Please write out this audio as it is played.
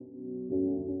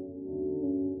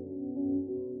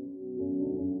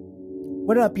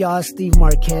What up, y'all? Steve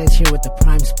Marquez here with the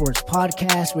Prime Sports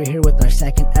Podcast. We're here with our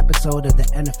second episode of the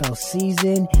NFL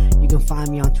season. You can find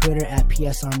me on Twitter at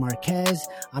PSR Marquez.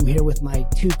 I'm here with my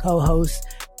two co-hosts,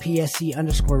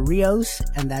 PSC_Rios,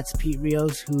 and that's Pete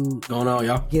Rios, who going on,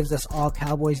 y'all? Gives us all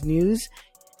Cowboys news.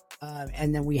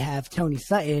 And then we have Tony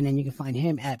Sutton, and you can find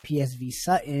him at PSV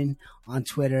Sutton on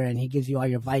Twitter, and he gives you all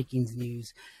your Vikings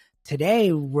news.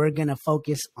 Today, we're going to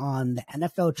focus on the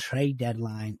NFL trade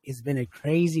deadline. It's been a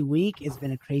crazy week. It's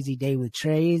been a crazy day with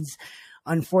trades.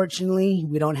 Unfortunately,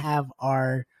 we don't have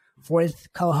our fourth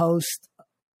co-host,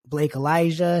 Blake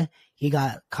Elijah. He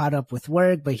got caught up with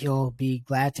work, but he'll be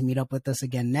glad to meet up with us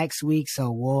again next week.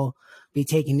 So we'll be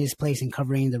taking his place and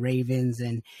covering the Ravens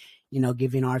and,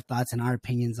 giving our thoughts and our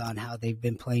opinions on how they've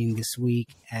been playing this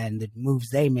week and the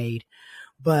moves they made.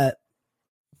 But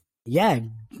yeah,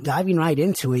 diving right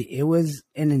into it, it was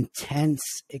an intense,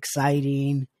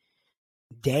 exciting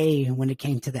day when it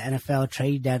came to the NFL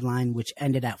trade deadline, which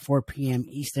ended at 4 p.m.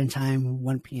 Eastern time,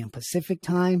 1 p.m. Pacific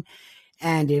time.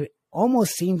 And it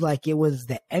almost seemed like it was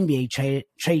the NBA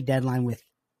trade deadline with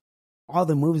all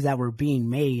the moves that were being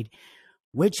made.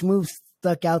 Which moves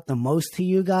stuck out the most to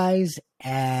you guys?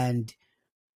 And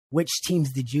which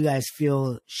teams did you guys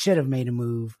feel should have made a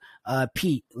move?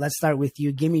 Pete, let's start with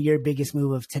you. Give me your biggest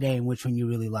move of today and which one you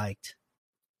really liked.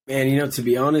 Man, to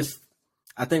be honest,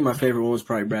 I think my favorite one was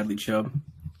probably Bradley Chubb.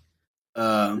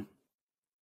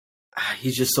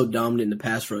 He's just so dominant in the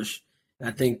pass rush. And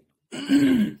I think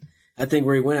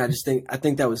where he went, I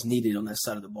think that was needed on that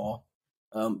side of the ball.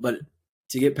 But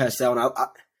to get past that one,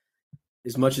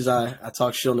 as much as I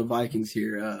talk shit on the Vikings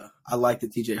here, I like the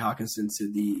TJ Hawkinson to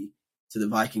the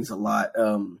Vikings a lot.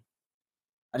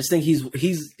 I just think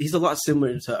he's a lot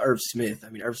similar to Irv Smith. I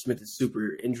mean, Irv Smith is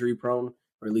super injury prone,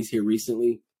 or at least here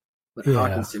recently. But yeah.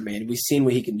 Hawkinson, man, we've seen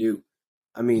what he can do.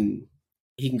 I mean,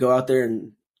 he can go out there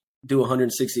and do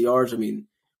 160 yards. I mean,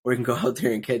 or he can go out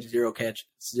there and catch zero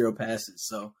passes.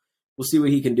 So we'll see what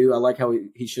he can do. I like how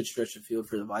he should stretch the field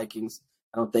for the Vikings.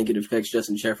 I don't think it affects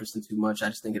Justin Jefferson too much. I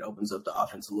just think it opens up the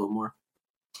offense a little more.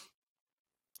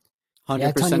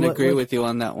 100% agree with you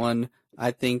on that one.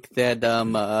 I think that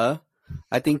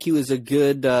I think he was a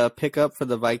good pickup for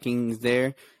the Vikings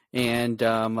there. And,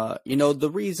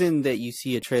 the reason that you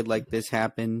see a trade like this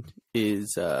happen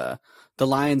is the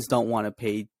Lions don't want to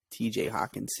pay TJ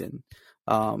Hawkinson.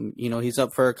 He's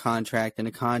up for a contract and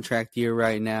a contract year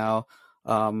right now.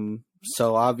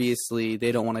 So obviously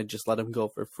they don't want to just let him go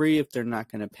for free if they're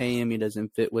not going to pay him. He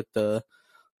doesn't fit with the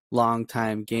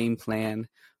long-time game plan.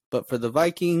 But for the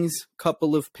Vikings,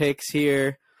 couple of picks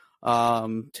here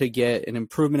to get an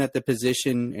improvement at the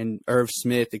position, and Irv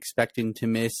Smith expecting to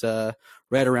miss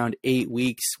right around 8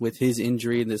 weeks with his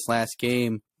injury in this last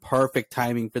game. Perfect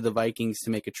timing for the Vikings to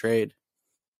make a trade.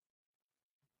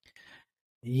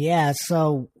 Yeah,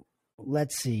 so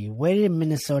let's see. Where did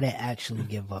Minnesota actually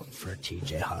give up for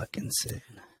TJ Hawkinson?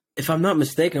 If I'm not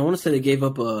mistaken, I want to say they gave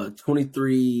up a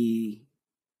 23,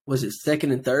 was it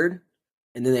second and third?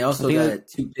 And then they also got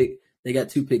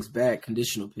two picks back,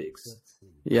 conditional picks.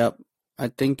 Yep. I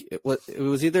think it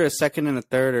was either a second and a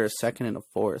third or a second and a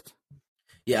fourth.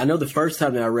 Yeah, I know the first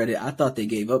time that I read it, I thought they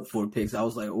gave up 4 picks. I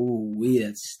was like, oh,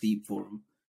 that's steep for them.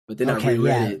 But then I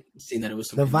reread it, seeing that it was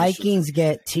some The Vikings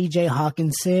get TJ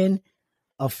Hawkinson,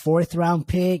 a 4th-round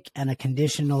pick, and a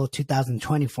conditional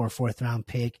 2024 4th-round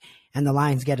pick. And the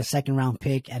Lions get a 2nd-round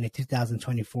pick and a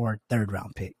 2024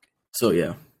 3rd-round pick. So,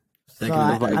 yeah.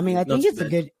 I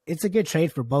think it's a good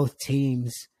trade for both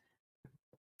teams.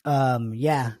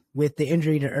 With the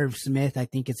injury to Irv Smith, I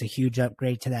think it's a huge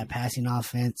upgrade to that passing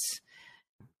offense.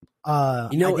 I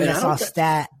saw a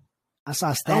stat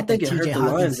that TJ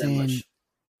Hawkinson.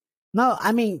 No,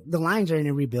 I mean the Lions are in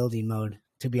a rebuilding mode.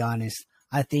 To be honest,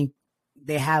 I think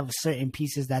they have certain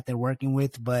pieces that they're working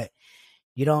with, but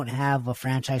you don't have a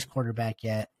franchise quarterback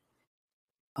yet.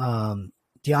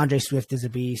 DeAndre Swift is a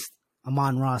beast.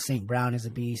 Amon-Ra St. Brown is a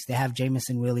beast. They have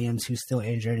Jameson Williams, who's still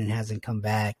injured and hasn't come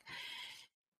back.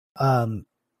 You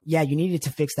needed to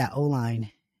fix that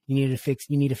O-line. You need to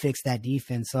fix that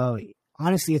defense. So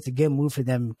honestly, it's a good move for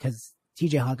them because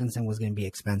TJ Hawkinson was going to be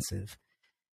expensive.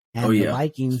 And the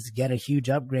Vikings get a huge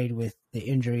upgrade with the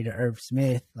injury to Irv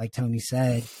Smith, like Tony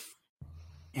said.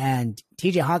 And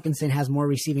TJ Hawkinson has more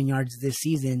receiving yards this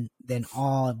season than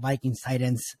all Vikings tight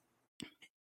ends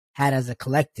had as a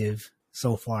collective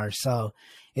so far. So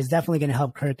it's definitely going to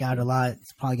help Kirk out a lot.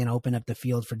 It's probably going to open up the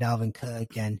field for Dalvin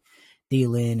Cook and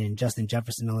Thielen and Justin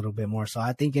Jefferson a little bit more. So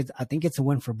I think it's a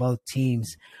win for both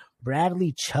teams.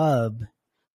 Bradley Chubb,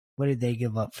 what did they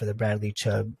give up for the Bradley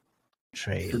Chubb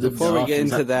trade? Before we get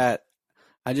into that,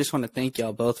 I just want to thank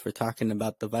y'all both for talking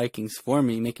about the Vikings for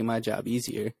me, making my job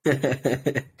easier.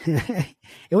 It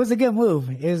was a good move.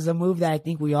 It was a move that I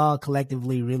think we all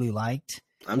collectively really liked.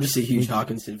 I'm just a huge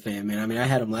Hawkinson fan, man. I mean, I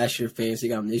had him last year in fantasy,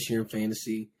 got him this year in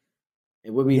fantasy.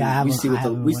 And we see what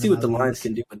the Lions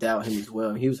can do without him as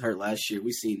well. He was hurt last year.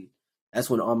 That's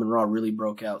when Amon-Ra really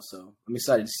broke out. So I'm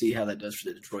excited to see how that does for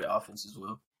the Detroit offense as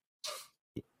well.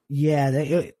 Yeah,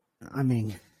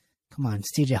 come on,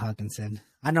 it's TJ Hawkinson.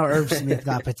 I know Irv Smith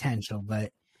got potential,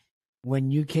 but when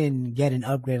you can get an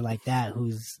upgrade like that,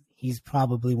 he's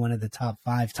probably one of the top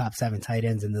 5, top 7 tight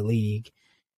ends in the league.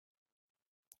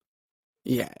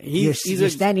 Yeah, you're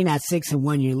standing at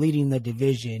 6-1. You're leading the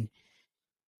division.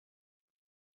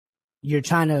 You're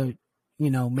trying to,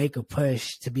 make a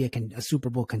push to be a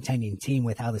Super Bowl contending team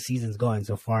with how the season's going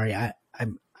so far. I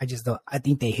just don't. I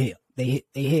think they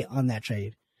hit on that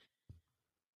trade.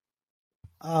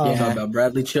 Talking about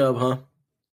Bradley Chubb, huh?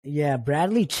 Yeah,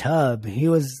 Bradley Chubb. He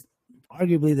was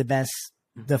arguably the best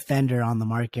defender on the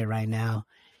market right now.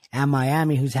 And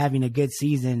Miami, who's having a good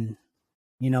season,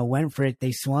 went for it.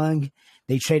 They swung.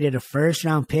 They traded a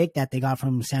first-round pick that they got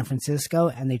from San Francisco,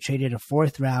 and they traded a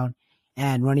 4th round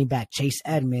and running back Chase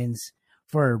Edmonds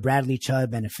for Bradley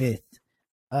Chubb and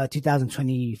a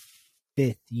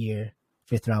 2025 year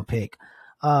 5th-round pick.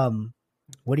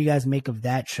 What do you guys make of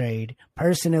that trade?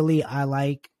 Personally, I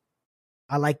like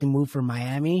the move for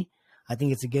Miami. I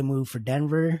think it's a good move for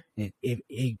Denver.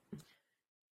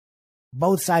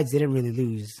 Both sides didn't really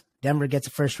lose. Denver gets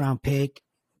a 1st-round pick,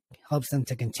 helps them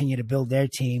to continue to build their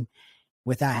team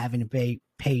without having to pay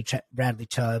Bradley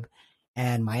Chubb.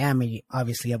 And Miami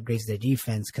obviously upgrades their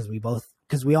defense because we all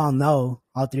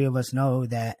 3 of us know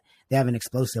that they have an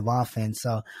explosive offense.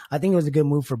 So I think it was a good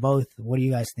move for both. What do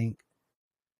you guys think?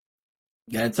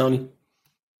 Yeah, Tony.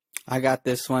 I got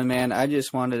this one, man. I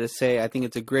just wanted to say I think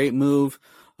it's a great move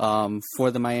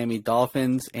for the Miami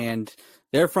Dolphins, and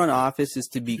their front office is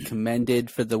to be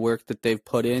commended for the work that they've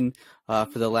put in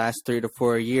for the last 3 to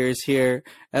 4 years here.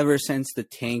 Ever since the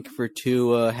tank for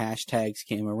Tua hashtags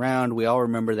came around, we all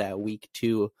remember that week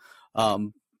 2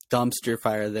 dumpster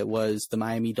fire that was the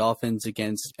Miami Dolphins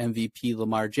against MVP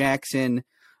Lamar Jackson.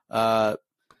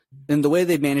 And the way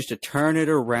they managed to turn it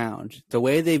around, the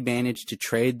way they managed to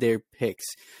trade their picks,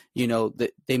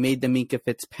 they made the Minkah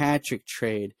Fitzpatrick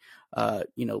trade.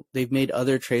 They've made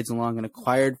other trades along and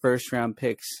acquired 1st-round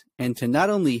picks. And to not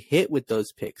only hit with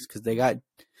those picks, because they got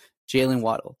Jalen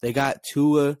Waddle, they got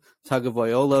Tua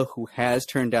Tagovailoa, who has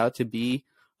turned out to be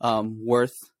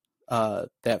worth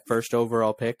that 1st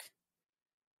overall pick.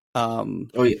 And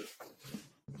they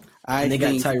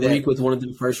got Tyreek with one of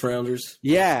them 1st-rounders.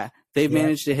 Yeah. They've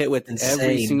managed to hit with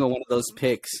every single one of those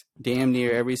picks, damn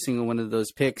near every single one of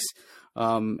those picks.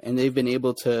 And they've been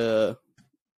able to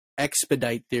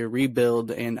expedite their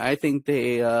rebuild. And I think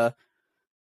they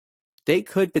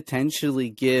could potentially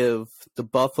give the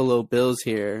Buffalo Bills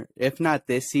here, if not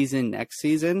this season, next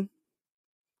season,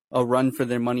 a run for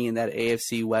their money in that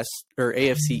AFC West or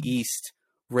AFC East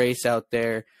race out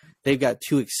there. They've got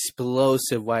 2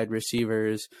 explosive wide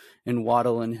receivers in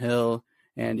Waddle and Hill.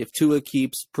 And if Tua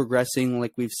keeps progressing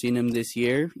like we've seen him this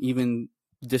year, even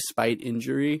despite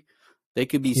injury, they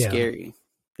could be scary.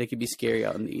 They could be scary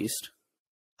out in the East.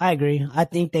 I agree. I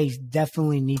think they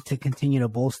definitely need to continue to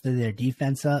bolster their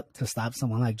defense up to stop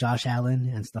someone like Josh Allen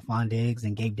and Stephon Diggs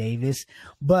and Gabe Davis.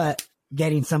 But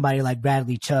getting somebody like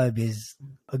Bradley Chubb is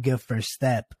a good first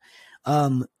step.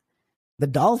 The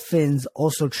Dolphins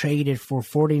also traded for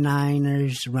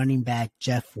 49ers running back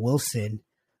Jeff Wilson.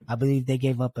 I believe they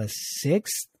gave up a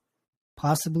 6th,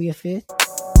 possibly a 5th.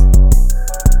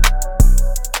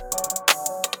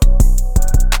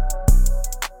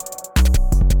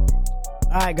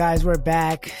 All right, guys, we're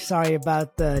back. Sorry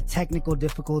about the technical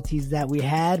difficulties that we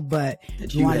had, but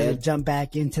we wanted to jump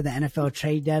back into the NFL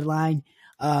trade deadline.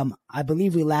 I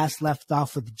believe we last left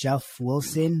off with Jeff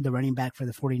Wilson, the running back for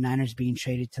the 49ers, being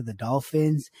traded to the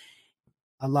Dolphins,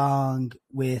 along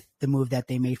with the move that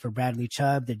they made for Bradley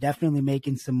Chubb. They're definitely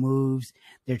making some moves.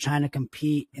 They're trying to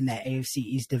compete in that AFC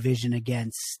East division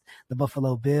against the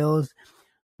Buffalo Bills.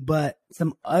 But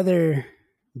some other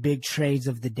big trades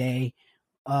of the day.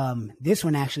 This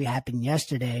one actually happened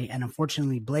yesterday, and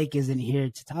unfortunately Blake isn't here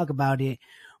to talk about it.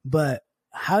 But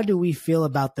how do we feel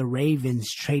about the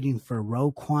Ravens trading for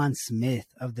Roquan Smith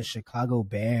of the Chicago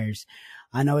Bears?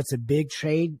 I know it's a big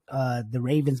trade. The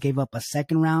Ravens gave up a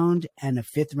 2nd round and a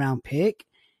 5th round pick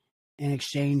in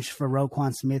exchange for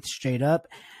Roquan Smith straight up.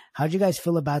 How'd you guys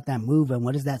feel about that move, and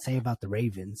what does that say about the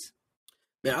Ravens?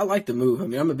 Man, I like the move. I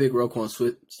mean, I'm a big Roquan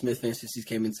Smith fan since he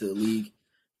came into the league.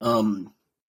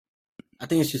 I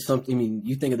think it's just something. I mean,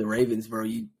 you think of the Ravens, bro.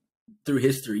 through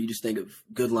history, you just think of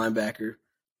good linebacker,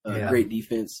 great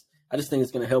defense. I just think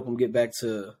it's going to help them get back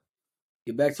to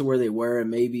where they were, and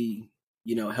maybe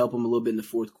help them a little bit in the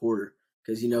fourth quarter,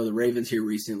 because the Ravens here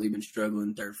recently been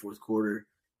struggling third, fourth quarter.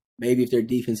 Maybe if their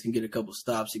defense can get a couple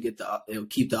stops, it'll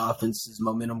keep the offense's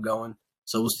momentum going.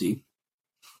 So we'll see.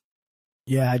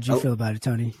 Yeah, how'd you feel about it,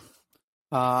 Tony?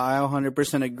 I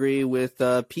 100% agree with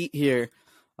Pete here.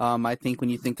 I think when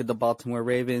you think of the Baltimore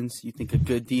Ravens, you think of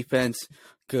good defense,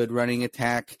 good running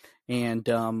attack, and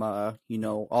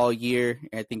all year,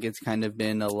 I think it's kind of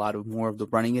been a lot of more of the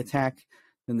running attack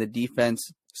than the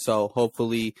defense. So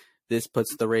hopefully this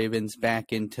puts the Ravens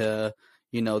back into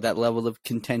that level of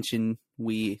contention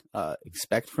we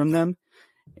expect from them,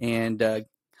 and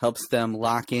helps them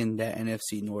lock in that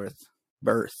NFC North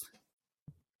berth.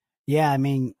 Yeah, I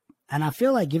mean, and I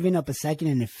feel like giving up a second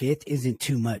and a fifth isn't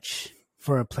too much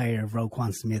for a player of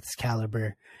Roquan Smith's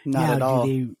caliber. Not at all.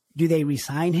 Do they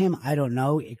re-sign him? I don't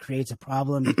know. It creates a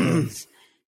problem because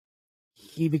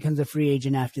he becomes a free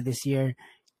agent after this year,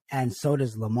 and so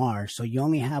does Lamar. So you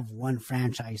only have one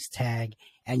franchise tag,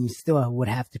 and you still would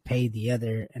have to pay the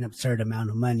other an absurd amount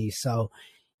of money. So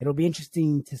it'll be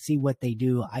interesting to see what they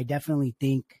do. I definitely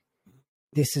think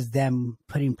this is them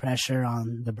putting pressure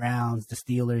on the Browns, the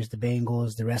Steelers, the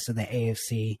Bengals, the rest of the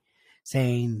AFC,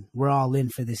 saying we're all in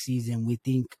for this season. We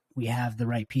think we have the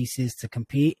right pieces to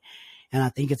compete, and I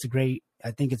think it's a great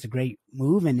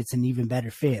move, and it's an even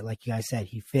better fit. Like you guys said,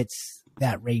 he fits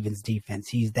that Ravens defense.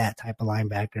 He's that type of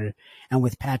linebacker, and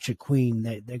with Patrick Queen,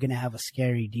 they're going to have a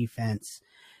scary defense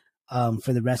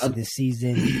for the rest of this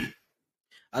season.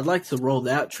 I'd like to roll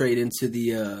that trade into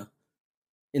the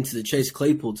Chase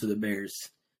Claypool to the Bears.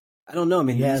 I don't know. I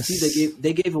mean, yes. You see,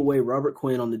 they gave away Robert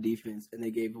Quinn on the defense, and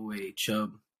they gave away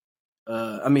Chubb.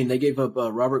 They gave up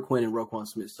Robert Quinn and Roquan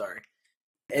Smith. Sorry,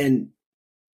 and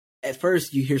at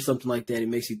first you hear something like that, it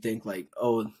makes you think like,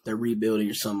 oh, they're rebuilding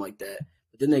or something like that.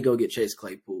 But then they go get Chase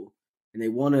Claypool, and they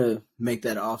want to make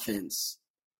that offense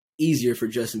easier for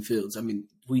Justin Fields. I mean,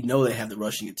 we know they have the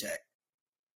rushing attack.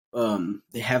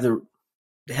 They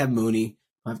have Mooney,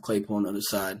 have Claypool on the other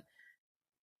side.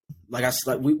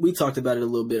 We talked about it a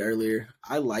little bit earlier.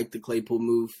 I like the Claypool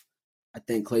move. I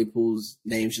think Claypool's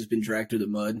name's just been dragged through the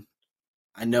mud.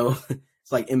 I know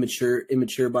it's like immature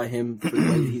by him for the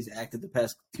way that he's acted the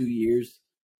past 2 years,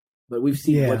 but we've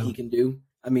seen what he can do.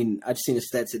 I mean, I've seen a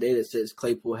stat today that says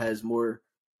Claypool has more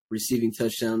receiving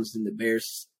touchdowns than the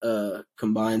Bears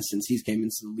combined since he's came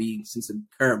into the league, since the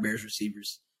current Bears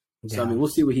receivers. Yeah. So, I mean, we'll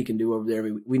see what he can do over there. I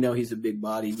mean, we know he's a big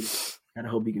body. We kind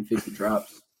of hope he can fix the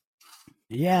drops.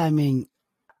 Yeah, I mean,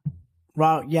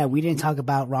 we didn't talk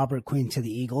about Robert Quinn to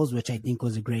the Eagles, which I think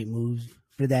was a great move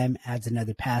for them. Adds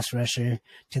another pass rusher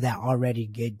to that already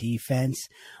good defense.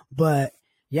 But,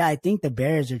 yeah, I think the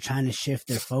Bears are trying to shift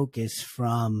their focus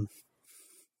from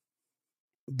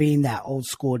being that old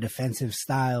school defensive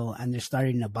style, and they're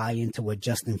starting to buy into what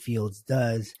Justin Fields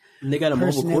does. And they got a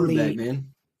mobile quarterback,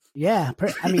 man. Yeah.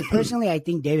 Personally, I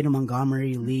think David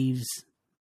Montgomery leaves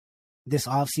this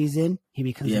offseason. He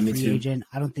becomes a free agent.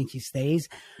 I don't think he stays.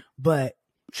 But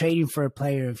trading for a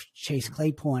player of Chase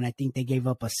Claypool, and I think they gave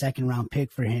up a second-round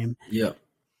pick for him. Yeah.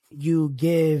 You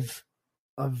give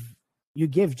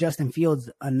Justin Fields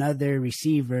another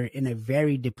receiver in a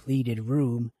very depleted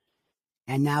room,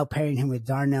 and now pairing him with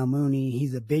Darnell Mooney.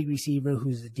 He's a big receiver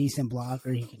who's a decent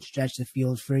blocker. He can stretch the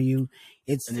field for you.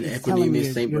 And then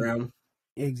Equanimeous St. Brown.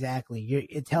 Exactly.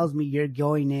 It tells me you're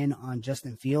going in on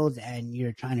Justin Fields and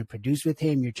you're trying to produce with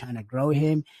him. You're trying to grow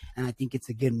him. And I think it's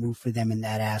a good move for them in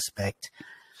that aspect.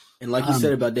 And like you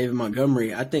said about David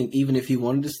Montgomery, I think even if he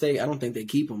wanted to stay, I don't think they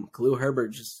keep him. Khalil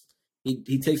Herbert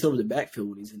he takes over the backfield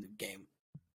when he's in the game.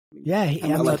 Yeah,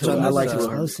 I like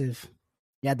explosive.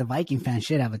 Yeah, the Viking fan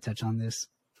should have a touch on this.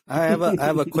 I have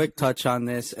a quick touch on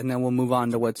this, and then we'll move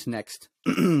on to what's next.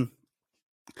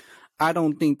 I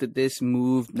don't think that this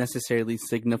move necessarily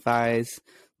signifies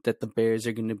that the Bears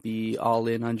are going to be all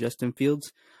in on Justin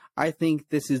Fields. I think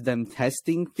this is them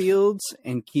testing Fields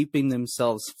and keeping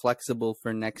themselves flexible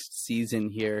for next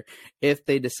season here if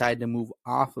they decide to move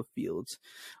off of Fields.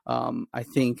 I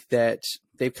think that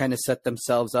they've kind of set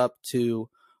themselves up to,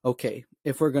 okay,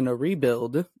 if we're going to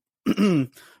rebuild, we're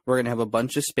going to have a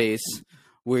bunch of space.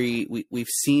 We've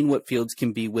seen what Fields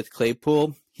can be with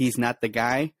Claypool. He's not the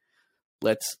guy.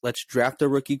 Let's draft a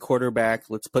rookie quarterback.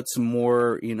 Let's put some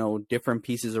more, different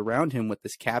pieces around him with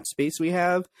this cap space we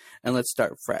have, and let's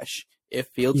start fresh. If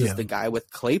Fields is the guy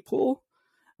with Claypool,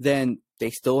 then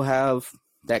they still have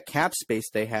that cap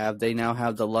space they have. They now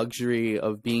have the luxury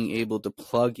of being able to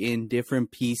plug in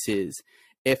different pieces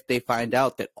if they find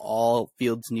out that all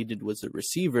Fields needed was a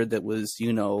receiver that was,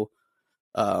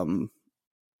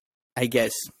 I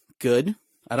guess, good.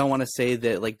 I don't want to say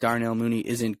that like Darnell Mooney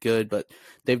isn't good, but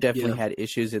they've definitely had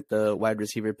issues at the wide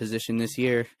receiver position this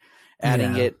year.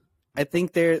 Adding it, I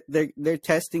think they're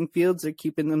testing fields. They're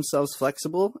keeping themselves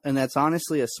flexible, and that's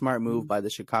honestly a smart move by the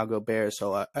Chicago Bears.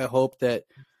 So I hope that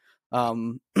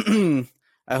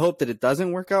I hope that it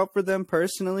doesn't work out for them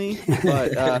personally,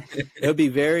 but it'll be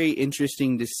very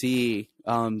interesting to see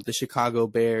the Chicago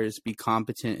Bears be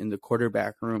competent in the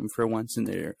quarterback room for once in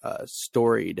their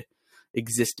storied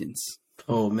existence.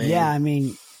 Oh, man. Yeah, I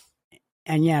mean,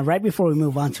 and yeah, right before we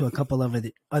move on to a couple of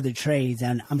other trades,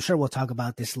 and I'm sure we'll talk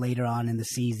about this later on in the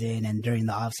season and during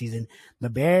the offseason,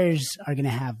 the Bears are going to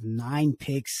have 9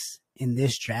 picks in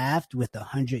this draft with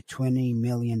 $120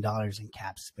 million in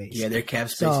cap space. Yeah, their cap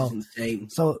space is insane.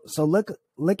 So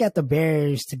look at the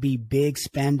Bears to be big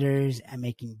spenders and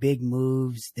making big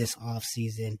moves this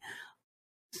offseason.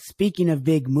 Speaking of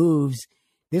big moves,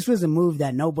 this was a move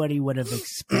that nobody would have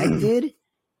expected.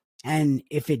 And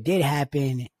if it did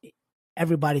happen,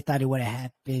 everybody thought it would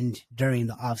have happened during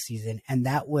the offseason. And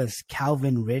that was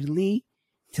Calvin Ridley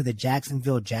to the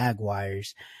Jacksonville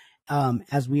Jaguars.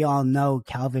 As we all know,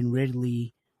 Calvin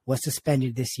Ridley was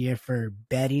suspended this year for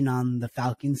betting on the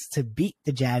Falcons to beat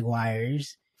the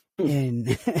Jaguars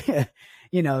in,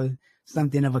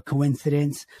 something of a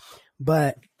coincidence.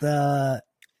 But the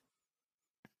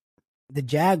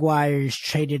Jaguars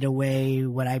traded away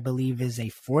what I believe is a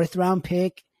 4th round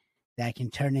pick that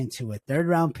can turn into a 3rd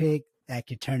round pick, that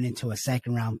could turn into a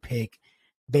 2nd round pick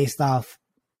based off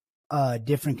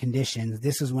different conditions.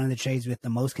 This is one of the trades with the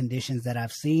most conditions that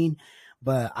I've seen,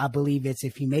 but I believe it's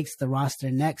if he makes the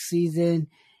roster next season,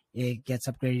 it gets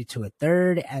upgraded to a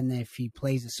 3rd, and if he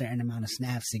plays a certain amount of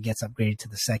snaps, it gets upgraded to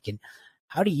the 2nd.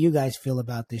 How do you guys feel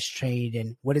about this trade,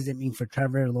 and what does it mean for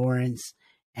Trevor Lawrence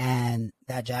and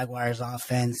that Jaguars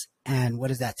offense, and what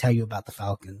does that tell you about the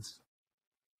Falcons?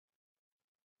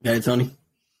 Got it, Tony?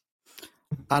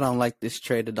 I don't like this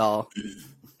trade at all.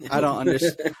 I don't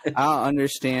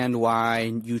understand why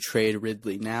you trade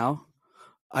Ridley now.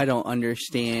 I don't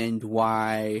understand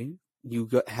why you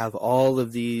have all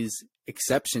of these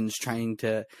exceptions trying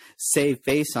to save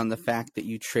face on the fact that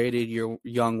you traded your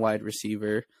young wide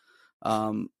receiver.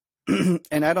 And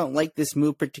I don't like this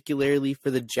move particularly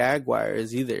for the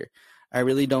Jaguars either. I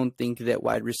really don't think that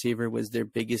wide receiver was their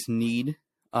biggest need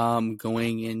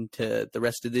going into the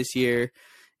rest of this year.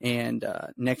 And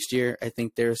next year, I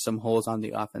think there's some holes on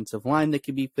the offensive line that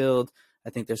could be filled.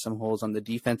 I think there's some holes on the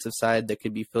defensive side that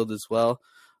could be filled as well.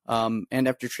 And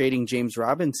after trading James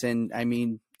Robinson, I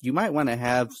mean, you might want to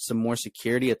have some more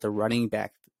security at the running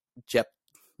back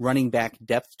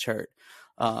depth chart.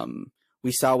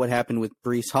 We saw what happened with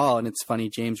Breece Hall, and it's funny,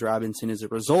 James Robinson is a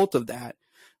result of that.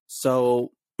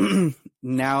 So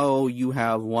now you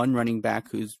have one running back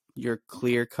who's your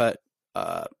clear-cut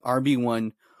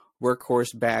RB1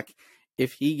 workhorse back.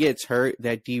 If he gets hurt,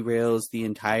 that derails the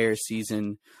entire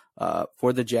season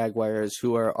for the Jaguars,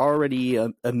 who are already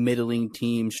a middling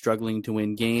team struggling to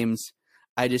win games.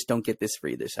 I just don't get this for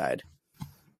either side.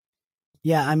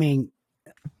 Yeah, I mean,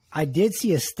 I did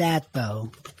see a stat,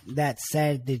 though, that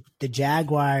said that the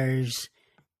Jaguars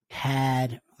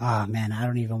had, I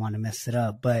don't even want to mess it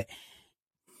up, but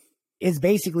it's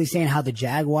basically saying how the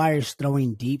Jaguars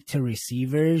throwing deep to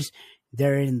receivers,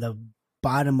 they're in the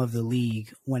bottom of the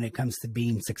league when it comes to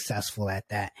being successful at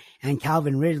that. And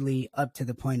Calvin Ridley, up to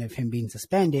the point of him being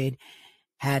suspended,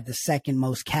 had the 2nd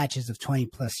most catches of 20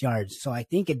 plus yards. So I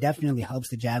think it definitely helps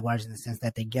the Jaguars in the sense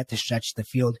that they get to stretch the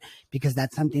field, because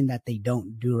that's something that they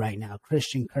don't do right now.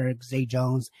 Christian Kirk, Zay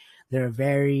Jones, they're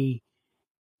very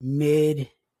mid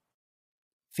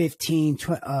 10,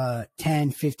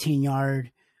 15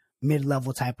 yard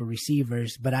mid-level type of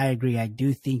receivers. But I agree. I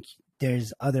do think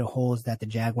there's other holes that the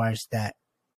Jaguars that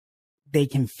they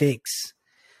can fix.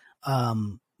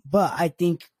 But I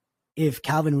think if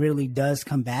Calvin Ridley does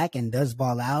come back and does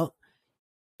ball out,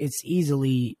 it's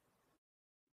easily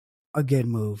a good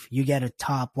move. You get a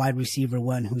top wide receiver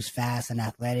one who's fast and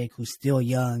athletic, who's still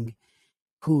young,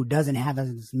 who doesn't have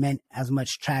as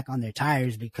much track on their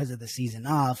tires because of the season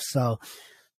off. So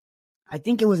I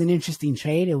think it was an interesting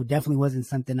trade. It definitely wasn't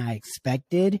something I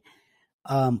expected.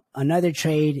 Another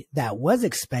trade that was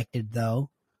expected, though,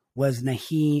 was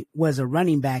a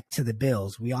running back to the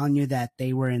Bills. We all knew that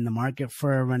they were in the market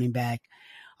for a running back.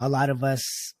 A lot of us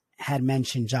had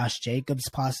mentioned Josh Jacobs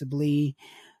possibly.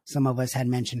 Some of us had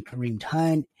mentioned Kareem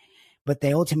Hunt, but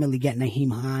they ultimately get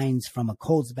Nyheim Hines from a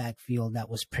Colts backfield that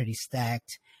was pretty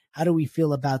stacked. How do we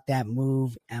feel about that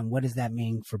move, and what does that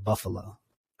mean for Buffalo?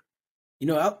 You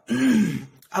know,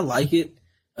 I like it.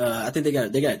 I think they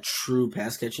got a true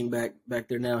pass catching back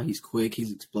there now. He's quick,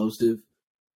 he's explosive.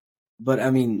 But I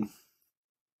mean,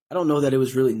 I don't know that it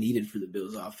was really needed for the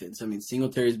Bills offense. I mean,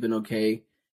 Singletary's been okay.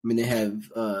 I mean, they have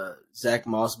Zach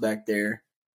Moss back there.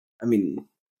 I mean,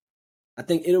 I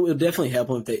think it will definitely help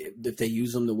them if they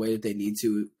use them the way that they need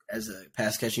to as a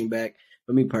pass catching back.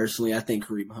 But me personally, I think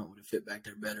Kareem Hunt would have fit back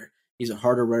there better. He's a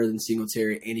harder runner than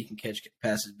Singletary, and he can catch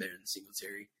passes better than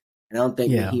Singletary. And I don't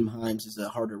think Naheem Hines is a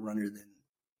harder runner than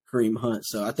Kareem Hunt.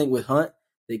 So I think with Hunt,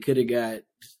 they could have got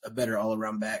a better all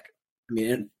around back. I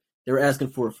mean, they were asking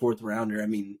for a 4th rounder. I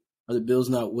mean, are the Bills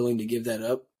not willing to give that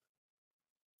up?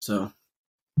 So,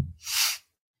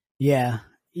 yeah,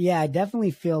 I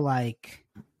definitely feel like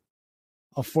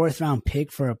a 4th round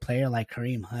pick for a player like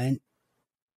Kareem Hunt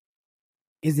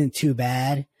isn't too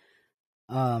bad.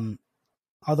 Although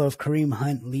if Kareem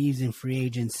Hunt leaves in free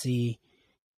agency,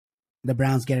 the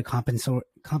Browns get a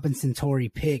compensatory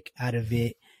pick out of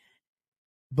it.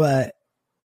 But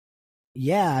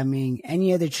yeah, I mean,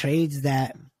 any other trades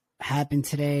that happened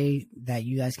today that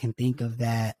you guys can think of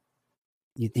that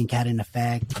you think had an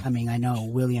effect? I mean, I know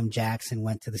William Jackson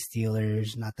went to the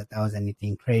Steelers. Not that was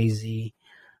anything crazy.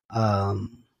 Let's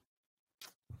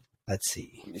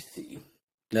see. Let me see.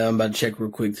 Now I'm about to check real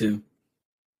quick too.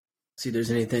 See if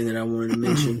there's anything that I wanted to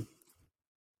mention.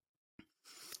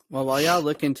 Well, while y'all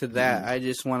look into that, I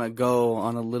just want to go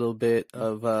on a little bit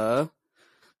of a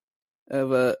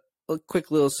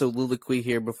quick little soliloquy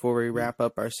here before we wrap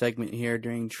up our segment here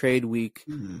during trade week.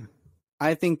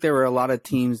 I think there were a lot of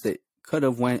teams that could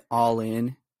have went all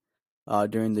in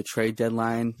during the trade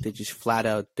deadline. They just flat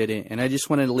out didn't. And I just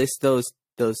want to list those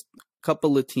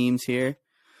couple of teams here.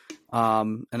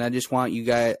 And I just want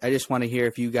to hear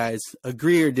if you guys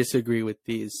agree or disagree with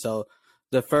these. So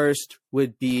the first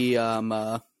would be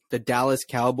the Dallas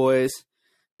Cowboys.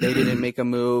 They didn't make a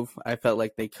move. I felt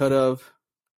like they could have.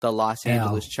 The Los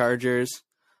Angeles Chargers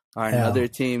are another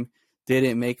team.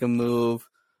 Didn't make a move.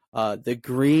 The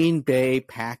Green Bay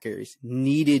Packers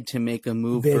needed to make a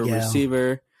move for a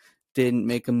receiver. Didn't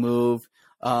make a move.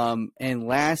 And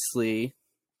lastly,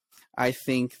 I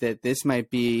think that this might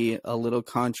be a little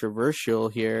controversial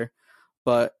here,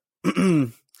 but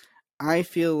I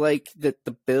feel like that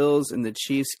the Bills and the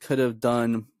Chiefs could have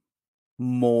done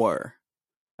more.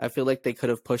 I feel like they could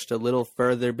have pushed a little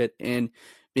further, but in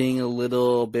being a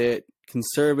little bit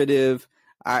conservative.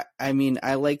 I mean,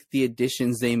 I like the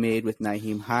additions they made with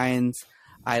Naheem Hines.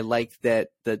 I like that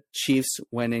the Chiefs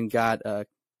went and got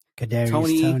Kadarius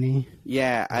Toney.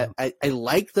 Yeah, I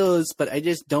like those, but I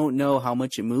just don't know how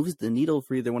much it moves the needle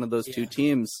for either one of those two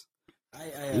teams.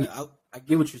 I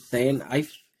get what you're saying. I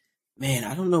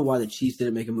don't know why the Chiefs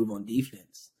didn't make a move on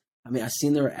defense. I mean, I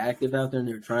seen they were active out there and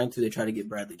they were trying to. They tried to get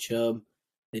Bradley Chubb.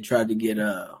 They tried to get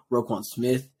Roquan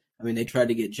Smith. I mean, they tried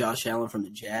to get Josh Allen from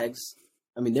the Jags.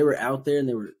 I mean, they were out there and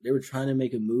they were trying to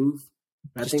make a move.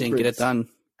 Just didn't get it done.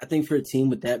 I think for a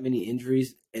team with that many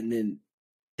injuries and then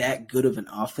that good of an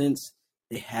offense,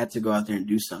 they had to go out there and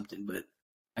do something. But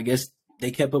I guess they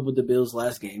kept up with the Bills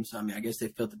last game. So, I mean, I guess they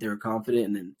felt that they were confident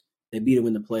and then they beat them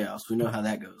in the playoffs. We know how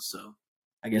that goes. So,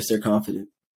 I guess they're confident.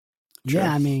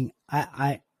 Yeah, I mean,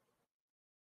 I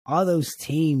all those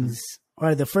teams,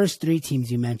 or the first 3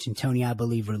 teams you mentioned, Tony, I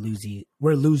believe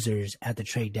were losers at the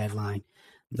trade deadline.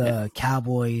 The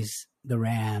Cowboys, the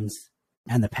Rams,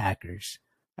 and the Packers.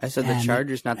 I said the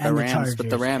Chargers, not the Rams, but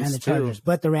the Rams and the Chargers, too.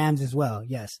 But the Rams as well,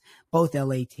 yes. Both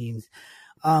LA teams.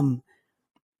 The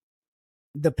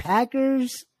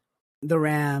Packers, the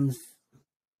Rams,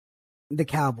 the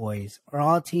Cowboys are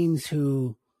all teams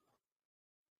who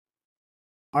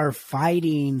are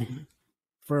fighting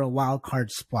for a wild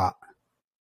card spot.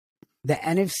 The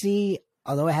NFC,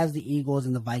 although it has the Eagles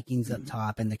and the Vikings up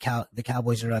top, and the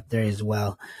Cowboys are up there as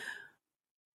well.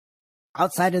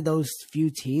 Outside of those few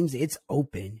teams, it's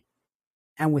open.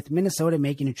 And with Minnesota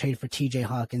making a trade for TJ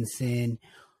Hawkinson,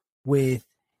 with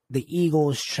the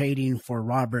Eagles trading for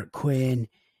Robert Quinn,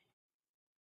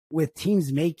 with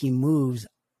teams making moves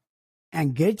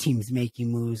and good teams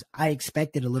making moves, I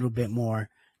expected a little bit more.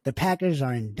 The Packers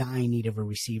are in dying need of a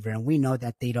receiver, and we know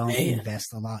that they don't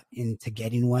invest a lot into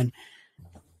getting one.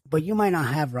 But you might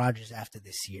not have Rodgers after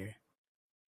this year.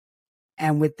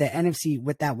 And with the NFC,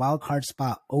 with that wild card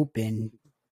spot open,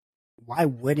 why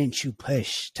wouldn't you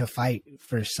push to fight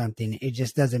for something? It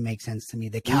just doesn't make sense to me.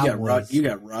 The Cowboys. You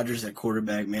got Rodgers at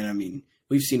quarterback, man. I mean,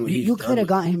 we've seen what he's done. You could have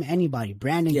got him anybody.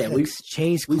 Brandon Cooks,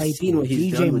 Chase Claypool,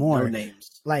 DJ Moore. No names.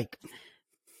 Like,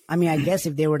 I mean, I guess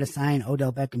if they were to sign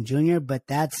Odell Beckham Jr., but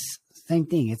that's same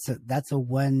thing. That's a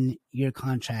 1-year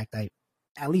contract.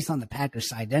 At least on the Packers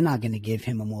side, they're not going to give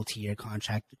him a multi-year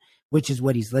contract, which is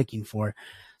what he's looking for.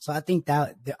 So I think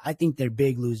they're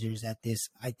big losers at this.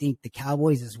 I think the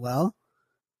Cowboys as well.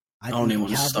 I don't even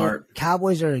want to start.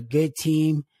 Cowboys are a good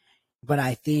team. But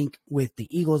I think with the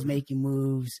Eagles making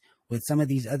moves, with some of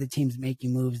these other teams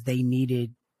making moves, they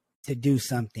needed to do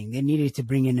something. They needed to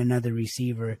bring in another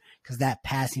receiver because that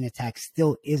passing attack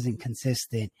still isn't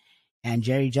consistent. And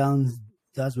Jerry Jones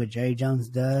does what Jerry Jones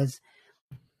does.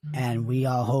 And we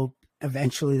all hope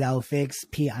eventually that will fix.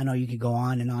 Pete, I know you could go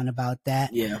on and on about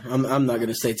that. Yeah, I'm not going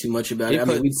to say too much about They it. I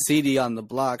put mean, CD on the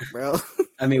block, bro.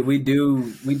 I mean, we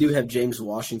do have James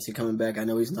Washington coming back. I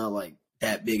know he's not like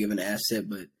that big of an asset,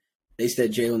 but they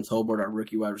said Jalen Tolbert, our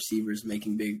rookie wide receiver, is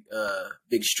making big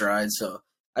strides. So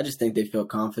I just think they felt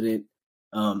confident.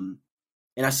 And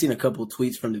I've seen a couple of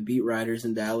tweets from the beat writers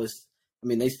in Dallas. I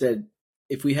mean, they said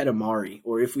if we had Amari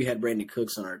or if we had Brandon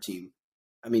Cooks on our team,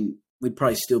 I mean, we'd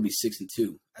probably still be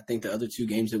 6-2. I think the other two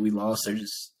games that we lost, they're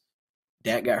just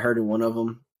Dak got hurt in one of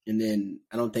them, and then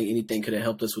I don't think anything could have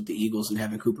helped us with the Eagles and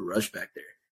having Cooper Rush back there.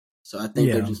 So I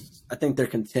think they're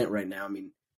content right now. I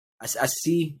mean, I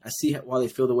see why they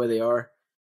feel the way they are.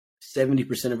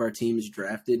 70% of our team is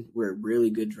drafted. We're a really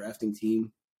good drafting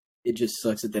team. It just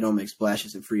sucks that they don't make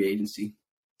splashes in free agency.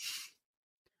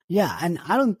 Yeah, and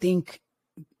I don't think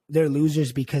they're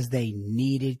losers because they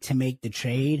needed to make the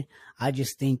trade. I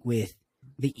just think with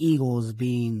the Eagles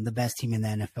being the best team in the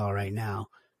NFL right now,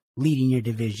 leading your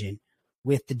division,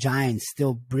 with the Giants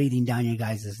still breathing down your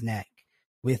guys' neck,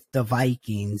 with the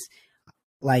Vikings,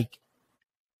 like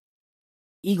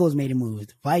Eagles made a move,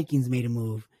 the Vikings made a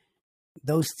move.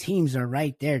 Those teams are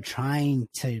right there trying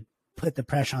to put the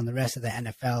pressure on the rest of the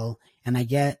NFL. And I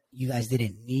get you guys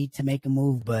didn't need to make a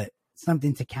move, but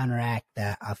something to counteract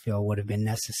that I feel would have been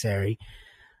necessary.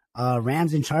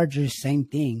 Rams and Chargers, same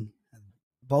thing.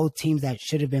 Both teams that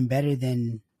should have been better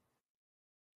than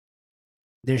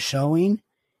they're showing.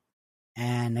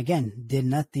 And again, did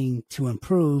nothing to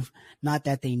improve. Not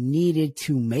that they needed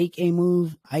to make a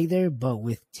move either, but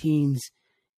with teams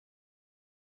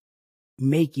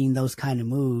making those kind of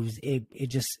moves,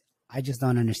 I just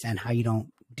don't understand how you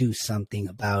don't do something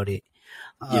about it.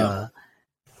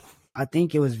 I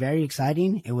think it was very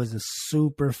exciting. It was a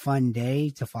super fun day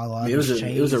to follow all these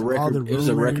trades. It was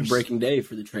a record-breaking day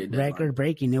for the trade deadline.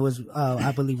 Record-breaking. It was,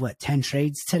 I believe, 10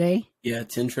 trades today? Yeah,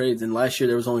 10 trades. And last year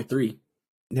there was only 3.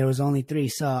 There was only 3.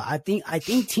 So I think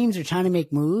teams are trying to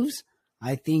make moves.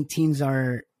 I think teams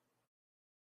are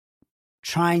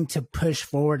trying to push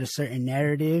forward a certain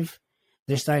narrative.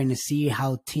 They're starting to see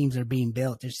how teams are being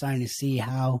built. They're starting to see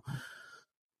how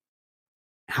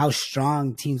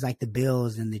strong teams like the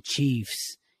Bills and the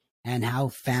Chiefs and how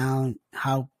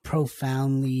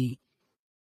profoundly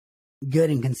good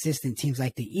and consistent teams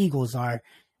like the Eagles are,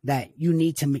 that you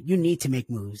need to make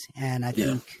moves. And I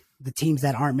think the teams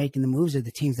that aren't making the moves are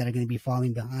the teams that are going to be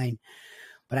falling behind.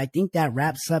 But I think that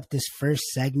wraps up this first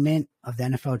segment of the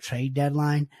NFL trade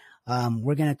deadline.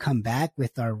 We're going to come back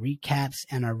with our recaps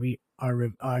and our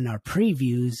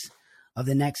previews of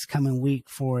the next coming week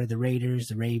for the Raiders,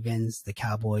 the Ravens, the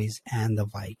Cowboys, and the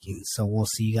Vikings. So we'll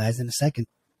see you guys in a second.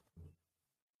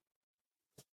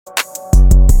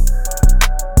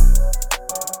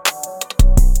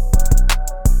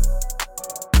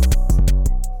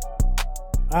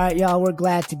 All right, y'all, we're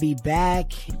glad to be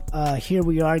back. Here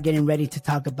we are getting ready to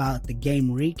talk about the game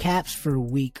recaps for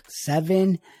week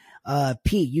 7.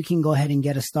 Pete, you can go ahead and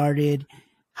get us started.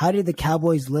 How did the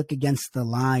Cowboys look against the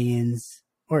Lions?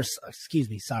 Or, excuse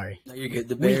me, sorry. No, you're good.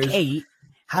 The Bears. Week 8,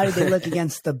 how did they look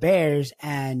against the Bears?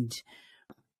 And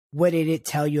what did it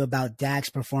tell you about Dak's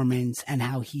performance and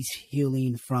how he's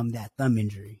healing from that thumb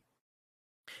injury?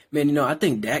 Man, I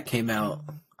think Dak came out.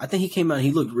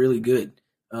 He looked really good.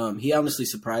 He honestly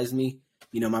surprised me.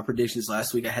 My predictions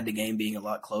last week, I had the game being a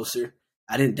lot closer.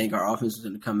 I didn't think our offense was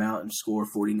going to come out and score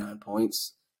 49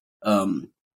 points. The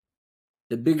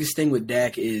biggest thing with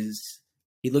Dak is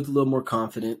he looked a little more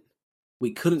confident.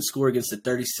 We couldn't score against the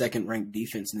 32nd ranked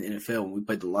defense in the NFL when we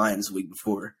played the Lions the week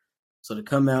before. So to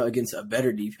come out against a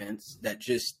better defense that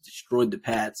just destroyed the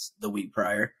Pats the week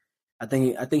prior, I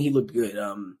think he looked good.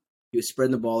 He was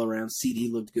spreading the ball around.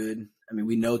 CD looked good. I mean,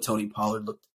 we know Tony Pollard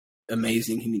looked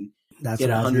amazing. I mean, that's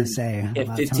what I was going to say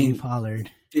about 15, Tony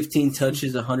Pollard. 15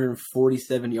 touches,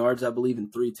 147 yards, I believe,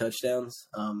 and 3 touchdowns.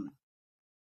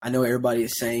 I know everybody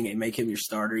is saying, hey, make him your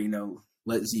starter,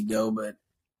 let Zeke go, but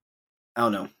I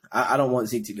don't know. I don't want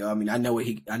Zeke to go. I mean, I know what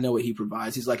he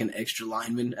provides. He's like an extra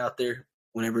lineman out there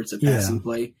whenever it's a passing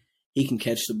play. He can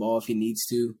catch the ball if he needs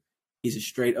to. He's a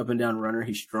straight up and down runner.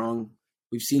 He's strong.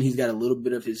 We've seen he's got a little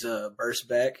bit of his burst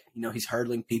back. He's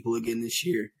hurdling people again this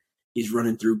year. He's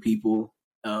running through people.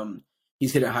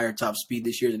 He's hit a higher top speed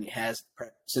this year than he has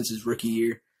since his rookie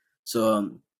year.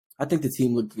 So I think the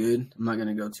team looked good. I'm not going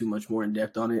to go too much more in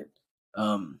depth on it.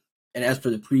 And as for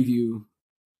the preview,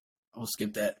 I'll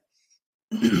skip that.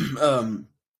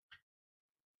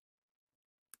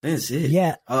 That's it.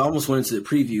 Yeah. I almost went into the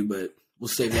preview, but we'll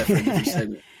save that for a different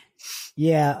segment.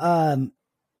 Yeah.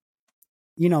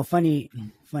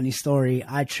 Funny story.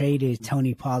 I traded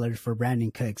Tony Pollard for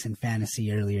Brandon Cooks in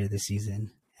fantasy earlier this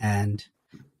season, and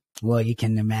well, you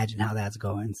can imagine how that's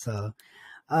going. So,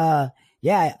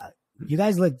 yeah, you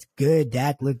guys looked good.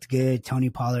 Dak looked good. Tony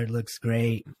Pollard looks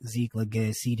great. Zeke looked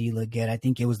good. CD looked good. I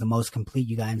think it was the most complete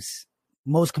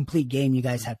game you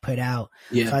guys had put out.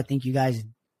 Yeah. So I think you guys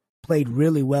played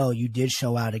really well. You did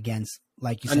show out against,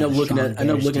 like you said, I know looking at the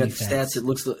defense. stats, it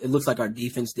looks like our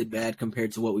defense did bad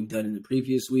compared to what we've done in the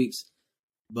previous weeks.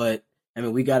 But I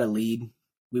mean, we got a lead.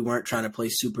 We weren't trying to play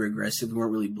super aggressive. We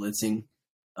weren't really blitzing.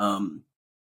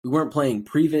 We weren't playing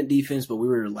prevent defense, but we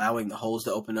were allowing the holes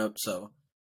to open up. So,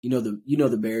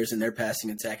 the Bears and their passing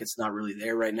attack, it's not really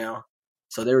there right now.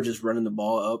 So they were just running the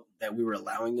ball up that we were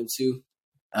allowing them to.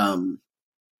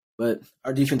 But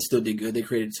our defense still did good. They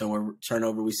created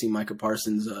turnover. We see Micah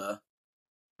Parsons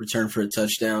return for a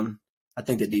touchdown. I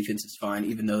think the defense is fine,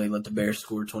 even though they let the Bears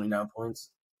score 29 points.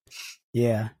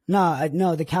 Yeah.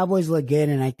 No, the Cowboys look good,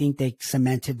 and I think they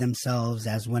cemented themselves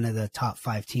as one of the top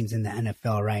 5 teams in the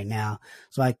NFL right now.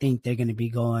 So I think they're going to be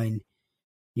going,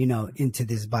 into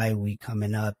this bye week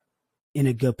coming up in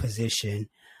a good position.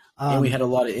 And we had a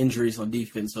lot of injuries on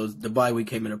defense, so the bye week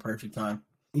came in a perfect time.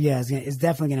 Yeah, it's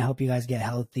definitely going to help you guys get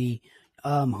healthy.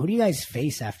 Who do you guys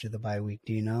face after the bye week?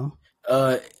 Do you know?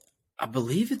 I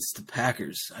believe it's the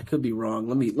Packers. I could be wrong.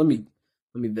 Let me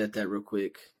vet that real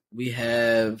quick. We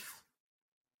have,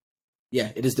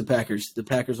 it is the Packers. The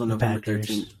Packers on November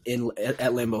 13th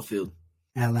at Lambeau Field.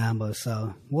 At Lambeau,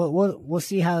 so we'll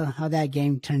see how that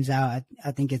game turns out.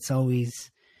 I think it's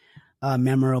always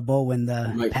memorable when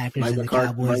the Packers and the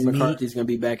Cowboys Mike meet. McCarthy's going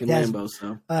to be back in Lambeau.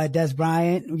 So Des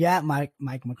Bryant,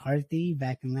 Mike McCarthy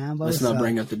back in Lambeau. Let's not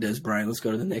bring up the Des Bryant. Let's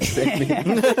go to the next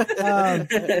segment.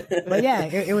 But yeah,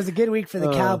 it was a good week for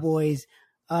the Cowboys.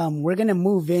 We're going to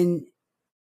move in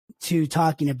to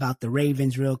talking about the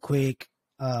Ravens real quick.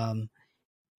 How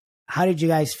did you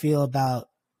guys feel about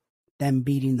them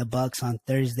beating the Bucs on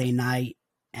Thursday night?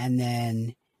 And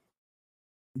then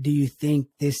do you think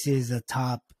this is a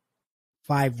top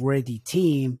 5 worthy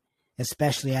team,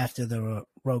 especially after the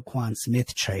Roquan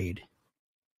Smith trade?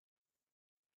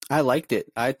 I liked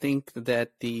it. I think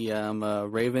that the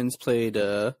Ravens played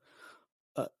as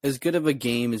good of a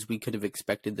game as we could have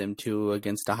expected them to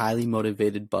against a highly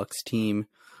motivated Bucs team.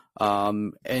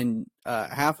 And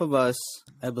half of us,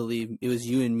 I believe it was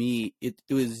you and me. It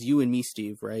was you and me,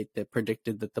 Steve, right? That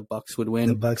predicted that the Bucs would win.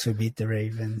 The Bucs would beat the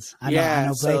Ravens. I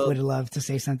know Blake would love to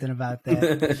say something about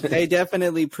that. They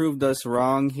definitely proved us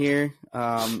wrong here,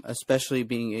 especially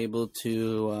being able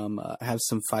to have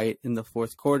some fight in the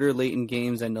fourth quarter, late in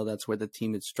games. I know that's where the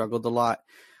team had struggled a lot.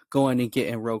 Going and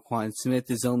getting Roquan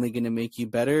Smith is only going to make you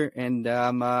better, and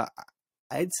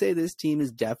I'd say this team is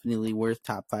definitely worth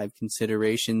top 5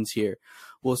 considerations here.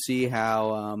 We'll see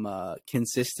how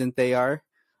consistent they are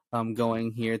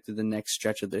going here through the next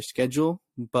stretch of their schedule.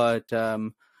 But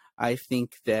I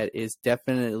think that is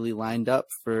definitely lined up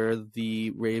for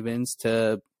the Ravens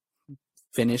to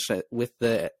finish with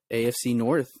the AFC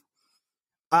North.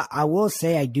 I will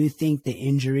say I do think the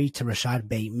injury to Rashad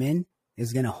Bateman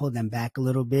is going to hold them back a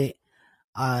little bit.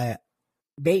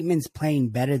 Bateman's playing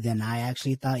better than I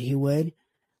actually thought he would.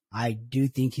 I do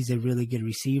think he's a really good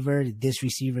receiver. This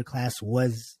receiver class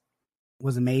was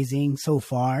amazing so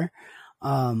far.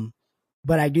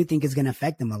 But I do think it's going to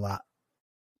affect him a lot.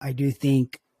 I do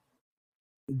think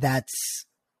that's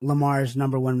Lamar's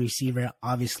number 1 receiver,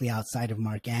 obviously outside of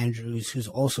Mark Andrews, who's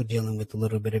also dealing with a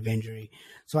little bit of injury.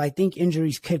 So I think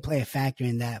injuries could play a factor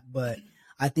in that, but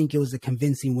I think it was a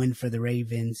convincing win for the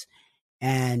Ravens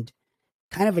and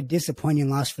kind of a disappointing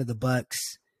loss for the Bucs,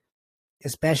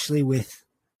 especially with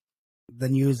the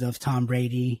news of Tom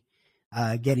Brady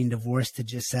getting divorced to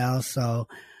Giselle. So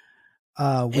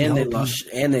they lost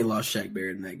Shaq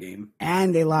Barrett in that game.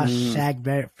 And they lost Shaq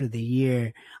Barrett for the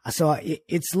year. So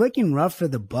it's looking rough for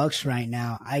the Bucs right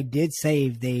now. I did say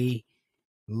if they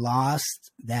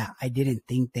lost that I didn't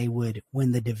think they would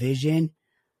win the division.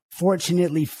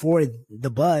 Fortunately for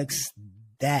the Bucs,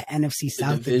 that NFC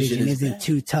South division isn't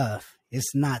too tough.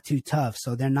 It's not too tough.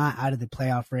 So they're not out of the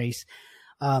playoff race.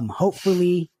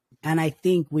 Hopefully, and I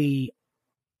think we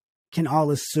can all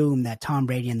assume that Tom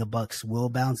Brady and the Bucs will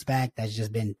bounce back. That's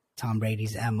just been Tom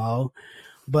Brady's MO.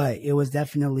 But it was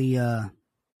definitely a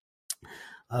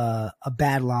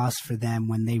bad loss for them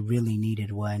when they really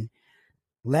needed one.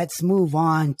 Let's move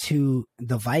on to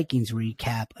the Vikings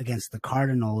recap against the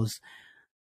Cardinals.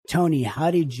 Tony,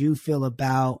 how did you feel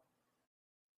about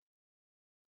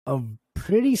a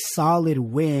pretty solid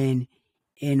win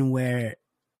in where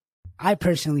I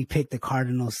personally picked the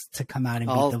Cardinals to come out and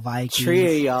beat the Vikings.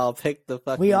 Three of y'all picked the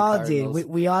fucking We all Cardinals. did.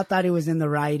 We all thought it was in the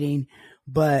writing,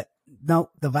 but no,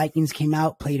 the Vikings came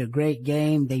out, played a great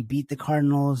game. They beat the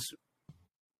Cardinals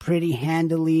pretty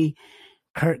handily.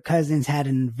 Kirk Cousins had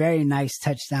a very nice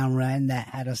touchdown run that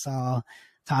had us all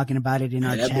talking about it in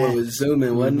our that chat. boy was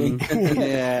zooming, wasn't he?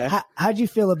 Yeah. How'd you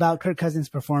feel about Kirk Cousins'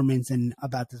 performance and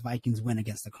about this Vikings win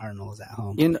against the Cardinals at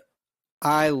home?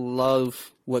 I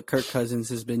love what Kirk Cousins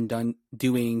has been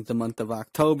doing the month of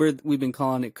October. We've been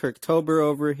calling it Kirktober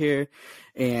over here,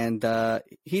 and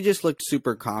he just looked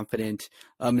super confident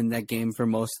in that game for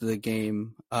most of the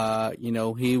game.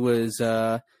 He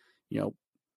was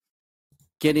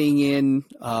getting in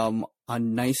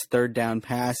on nice third down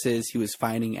passes. He was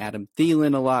finding Adam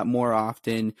Thielen a lot more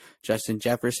often. Justin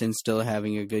Jefferson still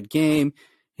having a good game.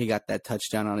 He got that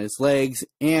touchdown on his legs,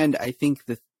 and I think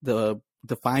the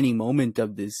defining moment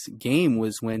of this game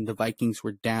was when the Vikings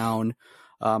were down,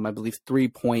 I believe 3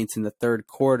 points in the third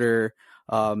quarter.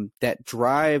 That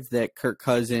drive that Kirk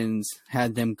Cousins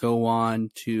had them go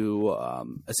on to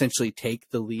essentially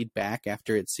take the lead back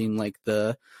after it seemed like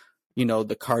the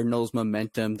Cardinals'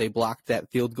 momentum. They blocked that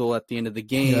field goal at the end of the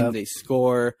game. Yep. They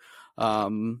score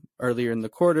earlier in the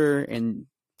quarter, and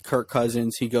Kirk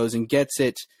Cousins, he goes and gets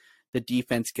it. The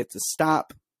defense gets a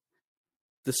stop.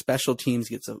 The special teams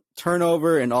gets a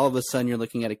turnover, and all of a sudden you're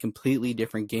looking at a completely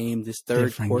different game. This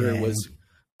third quarter was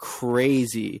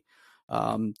crazy.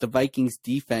 The Vikings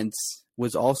defense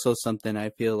was also something I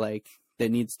feel like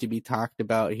that needs to be talked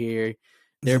about here.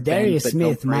 Darius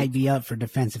Smith might be up for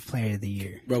Defensive Player of the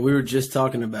Year. Bro, we were just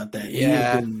talking about that. He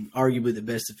has been arguably the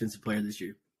best defensive player this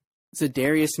year. So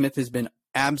Darius Smith has been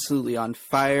absolutely on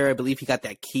fire. I believe he got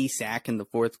that key sack in the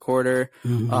fourth quarter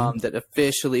that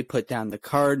officially put down the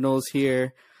Cardinals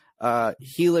here.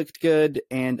 He looked good,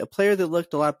 and a player that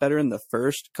looked a lot better in the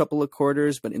first couple of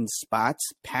quarters, but in spots,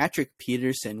 Patrick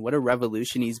Peterson. What a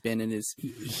revolution he's been in his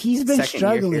He's been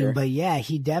struggling, but yeah,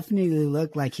 he definitely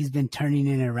looked like he's been turning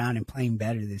it around and playing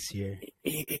better this year.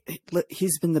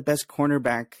 He's been the best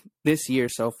cornerback this year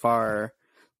so far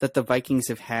that the Vikings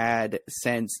have had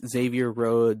since Xavier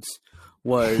Rhodes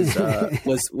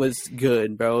was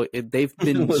good, bro. They've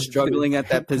been struggling at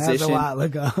that position. That was a while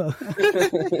ago.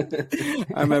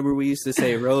 I remember we used to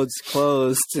say Rhodes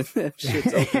closed, and that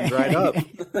shit's opened right up.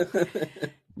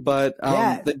 But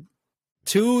the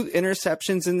two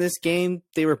interceptions in this game,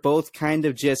 they were both kind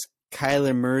of just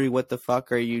Kyler Murray. What the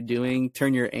fuck are you doing?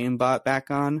 Turn your aimbot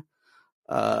back on.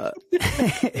 I'm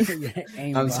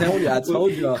telling you, I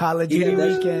told you. Call of Duty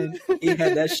weekend. He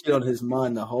had that shit on his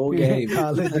mind the whole game.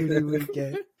 Call of Duty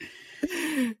weekend.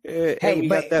 Hey,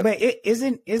 but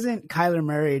isn't Kyler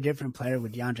Murray a different player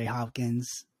with DeAndre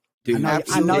Hopkins? Dude,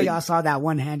 I know y'all saw that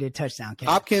one-handed touchdown catch.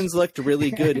 Hopkins looked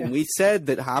really good, and we said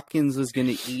that Hopkins was going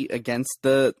to eat against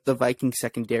the Vikings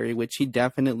secondary, which he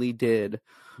definitely did.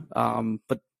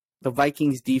 But the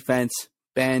Vikings defense,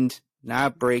 bend,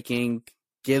 not breaking,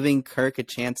 giving Kirk a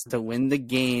chance to win the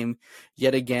game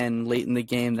yet again late in the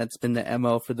game. That's been the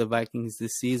MO for the Vikings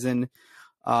this season.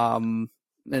 And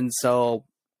so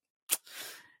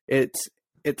it's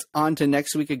on to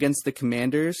next week against the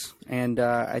Commanders, and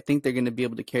I think they're going to be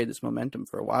able to carry this momentum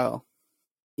for a while.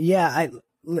 Yeah,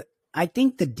 I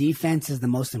think the defense is the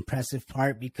most impressive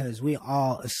part because we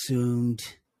all assumed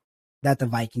that the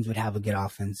Vikings would have a good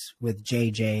offense with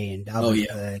JJ and Dalvin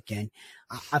Cook. And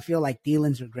I feel like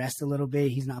Thielen's regressed a little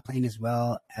bit. He's not playing as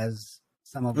well as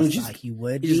some of us thought he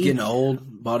would. He's just getting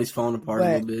old. Body's falling apart a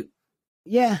little bit.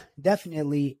 Yeah,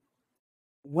 definitely.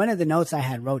 One of the notes I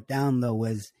had wrote down, though,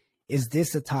 was, is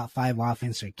this a top 5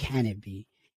 offense or can it be?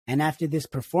 And after this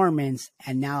performance,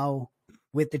 and now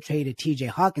with the trade of TJ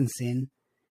Hawkinson,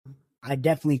 I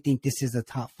definitely think this is a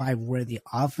top 5 worthy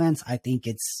offense. I think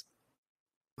it's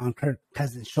on Kirk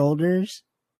Cousins' shoulders,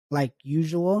 like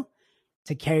usual,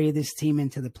 to carry this team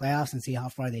into the playoffs and see how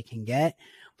far they can get.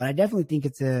 But I definitely think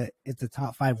it's a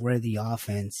top 5 worthy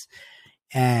offense.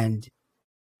 And,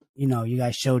 you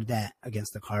guys showed that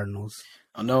against the Cardinals.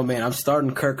 Oh, no, man. I'm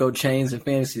starting Kirk O'Chains in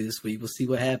fantasy this week. We'll see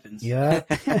what happens. Yeah.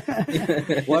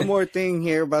 One more thing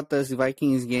here about this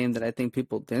Vikings game that I think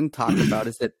people didn't talk about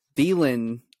is that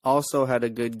Thielen also had a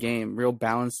good game, real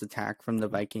balanced attack from the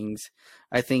Vikings.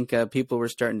 I think people were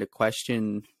starting to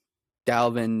question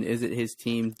Dalvin. Is it his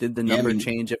team? Did the number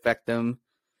change affect them?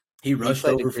 He rushed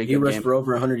for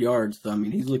over 100 yards. So,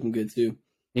 he's looking good too.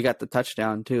 He got the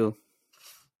touchdown too.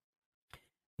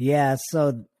 Yeah,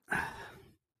 so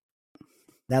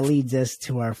that leads us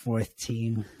to our fourth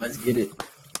team. Let's get it.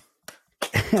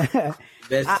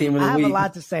 Best team of the I have week. a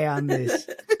lot to say on this.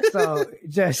 So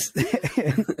just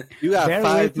You got bear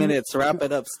 5 with me. minutes. Wrap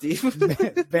it up,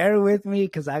 Steve. Bear with me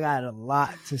because I got a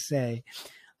lot to say.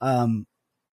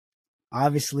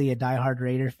 Obviously a diehard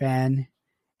Raider fan,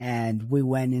 and we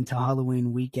went into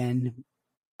Halloween weekend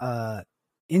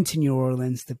into New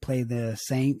Orleans to play the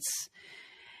Saints,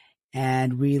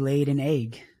 and we laid an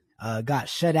egg. Got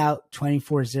shut out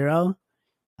 24-0.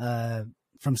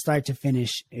 From start to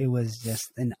finish, it was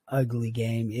just an ugly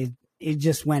game. It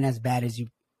just went as bad as you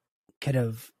could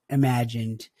have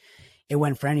imagined. It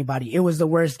went for anybody. It was the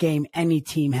worst game any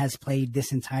team has played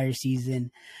this entire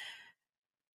season.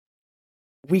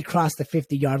 We crossed the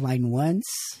 50-yard line once,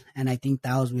 and I think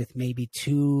that was with maybe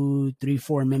 2, 3,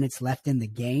 4 minutes left in the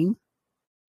game.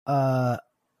 I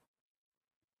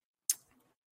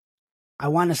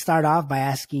want to start off by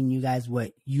asking you guys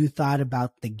what you thought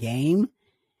about the game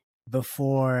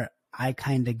before I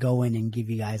kind of go in and give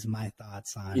you guys my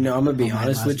thoughts on. I'm gonna be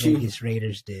honest with you. Vegas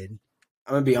Raiders did.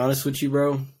 I'm gonna be honest with you,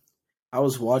 bro. I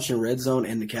was watching Red Zone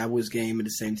and the Cowboys game at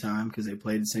the same time because they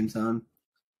played at the same time,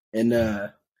 and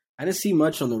I didn't see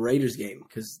much on the Raiders game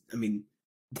because they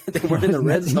weren't in the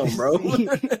red zone, bro. They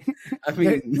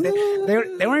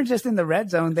weren't just in the red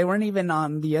zone. They weren't even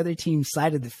on the other team's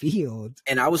side of the field.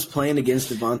 And I was playing against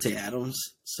Devontae Adams,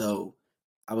 so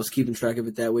I was keeping track of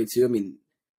it that way too.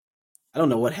 I don't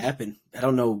know what happened. I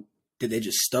don't know. Did they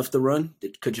just stuff the run?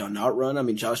 Could y'all not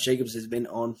run? Josh Jacobs has been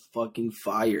on fucking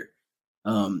fire.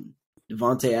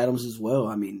 Devontae Adams as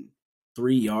well.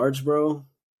 3 yards, bro.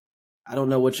 I don't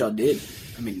know what y'all did.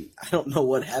 I don't know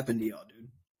what happened to y'all, dude.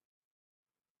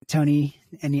 Tony,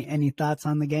 any thoughts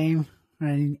on the game? Or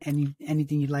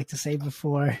anything you'd like to say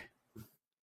before?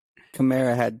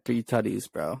 Kamara had 3 tutties,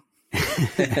 bro.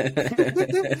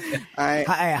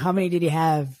 How many did he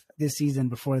have this season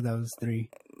before those 3?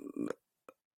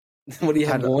 What do you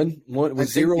have? One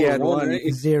was 0 or 1,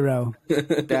 right? 0.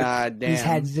 God damn. He's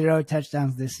had 0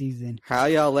 touchdowns this season. How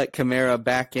y'all let Kamara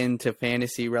back into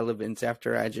fantasy relevance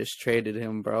after I just traded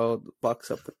him, bro? The fuck's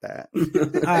up with that?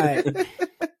 All right.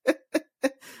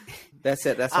 That's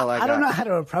it. That's all I got. I don't know how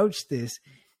to approach this.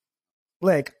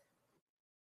 Look,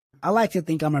 I like to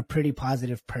think I'm a pretty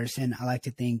positive person. I like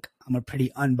to think I'm a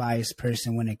pretty unbiased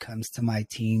person when it comes to my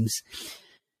teams.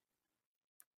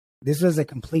 This was a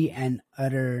complete and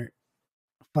utter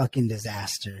fucking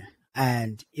disaster.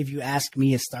 And if you ask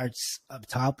me, it starts up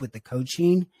top with the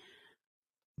coaching.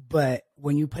 But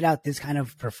when you put out this kind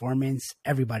of performance,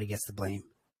 everybody gets the blame.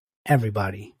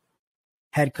 Everybody.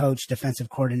 Head coach, defensive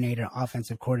coordinator,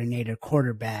 offensive coordinator,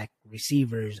 quarterback,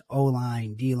 receivers,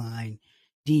 O-line, D-line,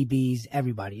 DBs,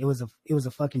 everybody. It was a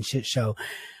fucking shit show.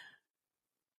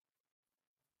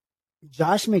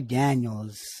 Josh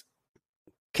McDaniels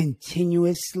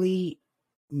continuously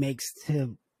makes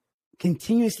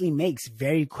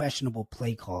very questionable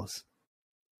play calls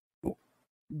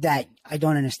that I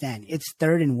don't understand. It's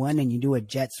 3rd and 1 and you do a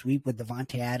jet sweep with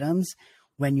Devontae Adams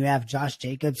when you have Josh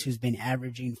Jacobs, who's been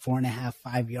averaging 4.5,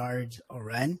 5 yards a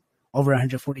run, over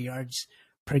 140 yards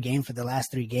per game for the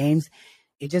last 3 games.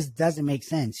 It just doesn't make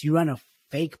sense. You run a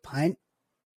fake punt.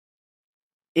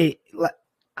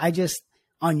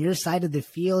 On your side of the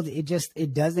field,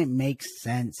 it doesn't make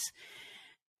sense.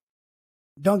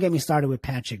 Don't get me started with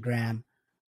Patrick Graham.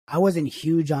 I wasn't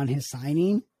huge on his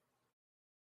signing.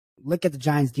 Look at the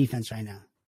Giants defense right now.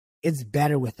 It's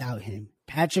better without him.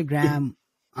 Patrick Graham,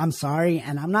 I'm sorry,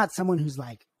 and I'm not someone who's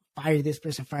like, fire this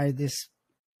person, fire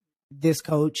this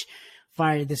coach,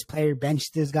 fire this player,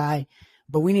 bench this guy,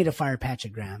 but we need to fire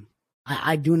Patrick Graham.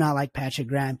 I do not like Patrick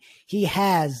Graham. He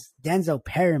has Denzel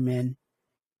Perryman,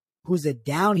 who's a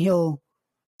downhill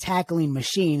tackling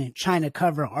machine, trying to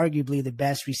cover arguably the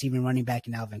best receiving running back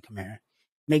in Alvin Kamara.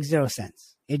 Makes 0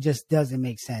 sense. It just doesn't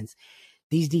make sense.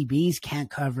 These DBs can't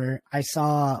cover. I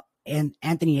saw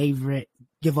Anthony Averett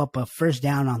give up a first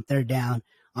down on 3rd down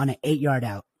on an 8-yard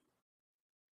out.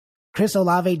 Chris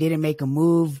Olave didn't make a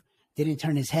move, didn't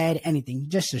turn his head, anything.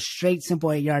 Just a straight, simple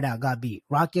 8-yard out, got beat.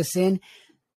 Rock Ya-Sin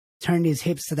turned his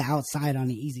hips to the outside on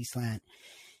an easy slant.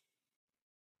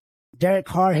 Derek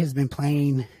Carr has been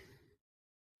playing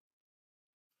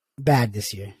bad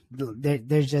this year.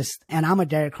 There's just, and I'm a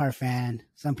Derek Carr fan.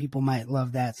 Some people might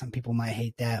love that. Some people might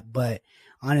hate that. But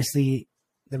honestly,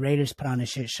 the Raiders put on a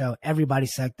shit show. Everybody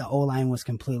sucked. The O-line was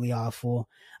completely awful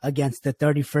against the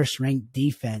 31st ranked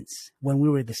defense when we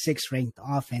were the 6th ranked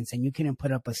offense, and you couldn't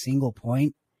put up a single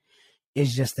point.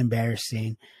 It's just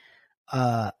embarrassing.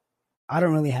 I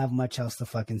don't really have much else to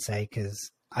fucking say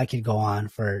because I could go on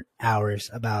for hours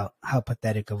about how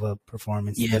pathetic of a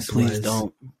performance this please was.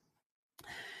 Don't.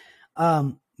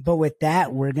 But with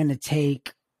that, we're going to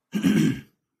take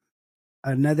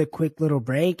another quick little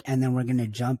break, and then we're going to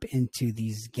jump into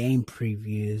these game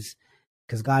previews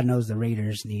because God knows the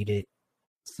Raiders need it.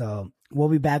 So we'll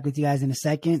be back with you guys in a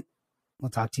second. We'll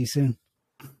talk to you soon.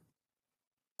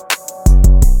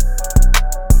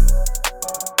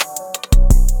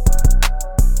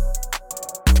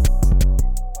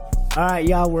 All right,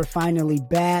 y'all, we're finally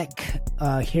back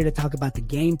here to talk about the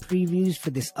game previews for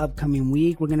this upcoming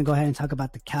week. We're going to go ahead and talk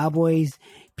about the Cowboys.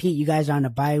 Pete, you guys are on a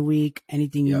bye week.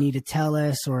 Anything you need to tell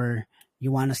us or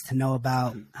you want us to know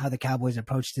about how the Cowboys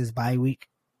approach this bye week?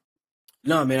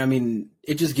 No, man, I mean,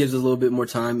 it just gives us a little bit more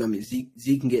time. I mean,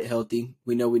 Zeke can get healthy.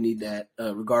 We know we need that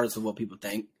regardless of what people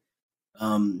think.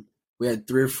 We had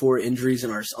 3 or 4 injuries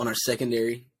on our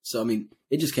secondary. So, I mean,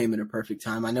 it just came at a perfect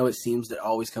time. I know it seems that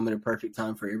always come at a perfect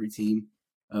time for every team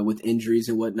with injuries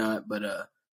and whatnot, but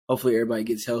hopefully everybody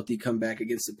gets healthy, come back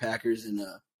against the Packers, and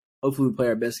hopefully we play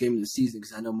our best game of the season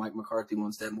because I know Mike McCarthy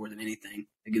wants that more than anything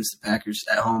against the Packers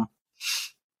at home.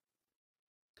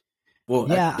 Well,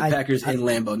 the Packers in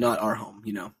Lambeau, not our home,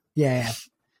 you know. Yeah.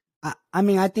 I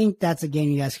mean, I think that's a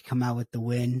game you guys can come out with the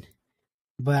win,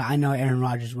 but I know Aaron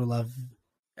Rodgers will love.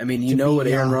 I mean, you know what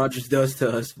Aaron Rodgers does to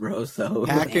us, bro. So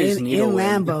Packers in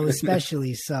Lambeau,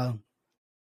 especially. So,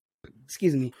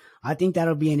 excuse me. I think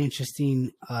that'll be an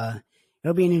interesting.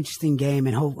 It'll be an interesting game,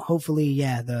 and hopefully,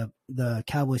 the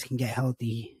Cowboys can get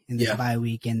healthy in this bye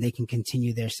week, and they can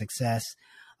continue their success.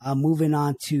 Moving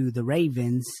on to the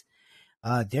Ravens,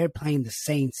 they're playing the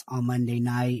Saints on Monday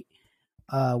night.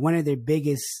 One of their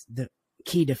the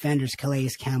key defenders, Calais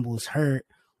Campbell, is hurt.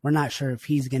 We're not sure if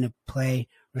he's going to play.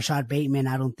 Rashad Bateman,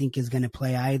 I don't think is going to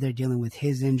play either, dealing with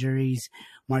his injuries.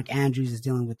 Mark Andrews is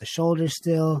dealing with the shoulder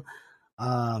still.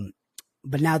 But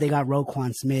now they got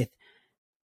Roquan Smith.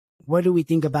 What do we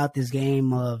think about this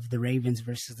game of the Ravens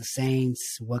versus the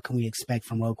Saints? What can we expect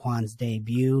from Roquan's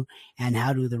debut? And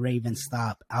how do the Ravens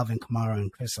stop Alvin Kamara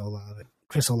and Chris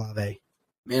Olave?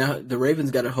 Man, the Ravens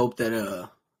got to hope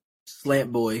that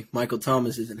slant boy Michael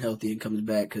Thomas isn't healthy and comes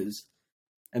back because,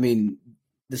 I mean,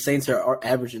 the Saints are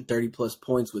averaging 30-plus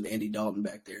points with Andy Dalton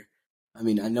back there. I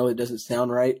mean, I know it doesn't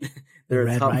sound right. They're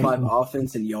a top 5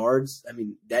 offense in yards. I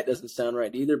mean, that doesn't sound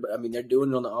right either, but, I mean, they're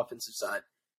doing it on the offensive side.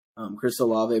 Chris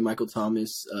Olave, Michael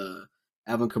Thomas,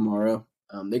 Alvin Kamara.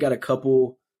 They got a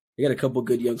couple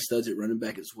good young studs at running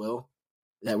back as well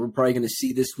that we're probably going to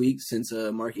see this week since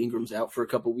Mark Ingram's out for a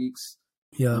couple weeks.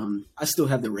 Yeah. I still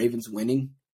have the Ravens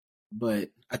winning, but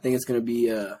I think it's going to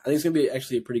be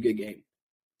actually a pretty good game.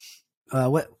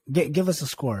 Give us a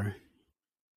score.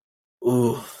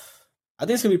 Ooh, I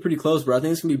think it's gonna be pretty close, bro. I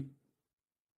think it's gonna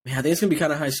be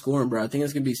kind of high scoring, bro. I think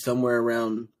it's gonna be somewhere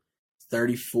around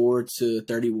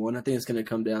 34-31. I think it's gonna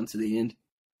come down to the end.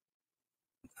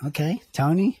 Okay,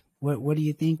 Tony, what do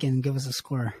you think? And give us a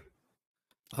score.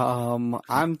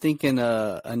 I'm thinking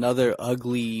another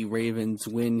ugly Ravens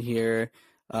win here.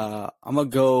 I'm gonna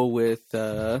go with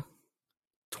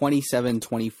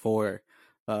 27-24.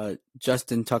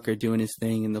 Justin Tucker doing his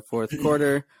thing in the fourth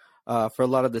quarter for a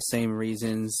lot of the same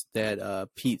reasons that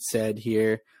Pete said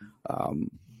here.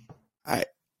 I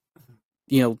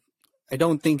don't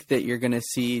think that you're going to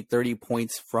see 30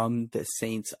 points from the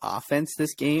Saints offense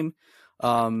this game.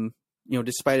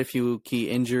 Despite a few key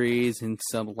injuries and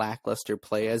some lackluster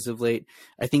play as of late,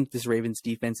 I think this Ravens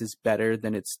defense is better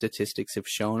than its statistics have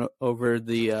shown over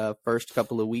the first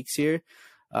couple of weeks here.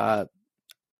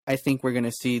 I think we're going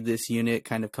to see this unit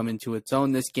kind of come into its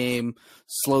own this game,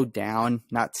 slow down,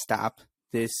 not stop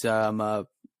this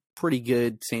pretty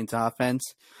good Saints offense.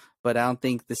 But I don't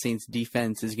think the Saints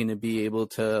defense is going to be able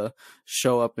to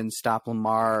show up and stop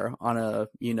Lamar on a,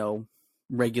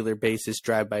 regular basis,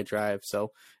 drive by drive.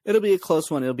 So it'll be a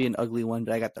close one. It'll be an ugly one,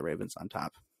 but I got the Ravens on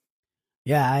top.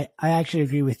 Yeah, I actually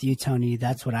agree with you, Tony.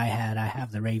 That's what I had. I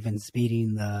have the Ravens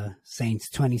beating the Saints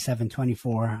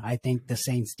 27-24. I think the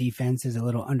Saints defense is a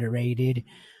little underrated,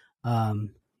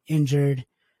 injured.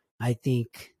 I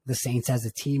think the Saints as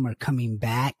a team are coming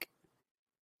back,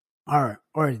 or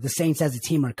the Saints as a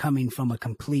team are coming from a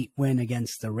complete win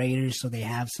against the Raiders, so they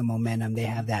have some momentum. They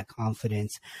have that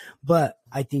confidence. But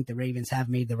I think the Ravens have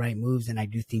made the right moves, and I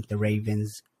do think the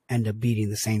Ravens end up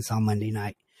beating the Saints on Monday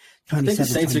night. I think the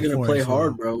Saints are going to play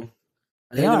hard, bro.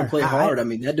 I think they're going to play hard. I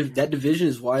mean, that division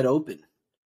is wide open.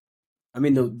 I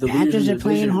mean, the Panthers are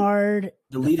playing hard.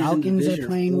 The Falcons are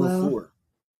playing well.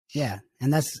 Yeah,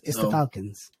 and it's the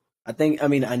Falcons.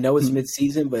 I know it's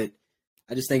mid-season, but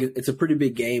I just think it's a pretty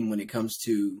big game when it comes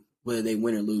to whether they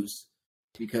win or lose.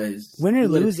 Because win or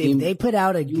lose, if they put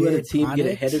out a good let a team product,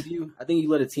 get ahead of you. I think you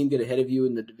let a team get ahead of you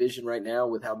in the division right now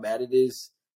with how bad it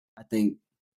is. I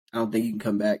don't think you can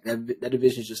come back. That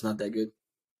division is just not that good.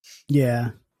 Yeah.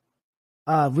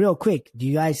 Real quick, do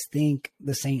you guys think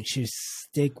the Saints should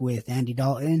stick with Andy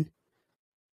Dalton?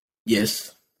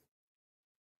 Yes.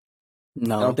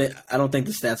 No. I don't think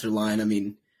the stats are lying. I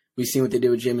mean, we've seen what they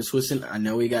did with Jameis Winston. I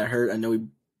know he got hurt. I know he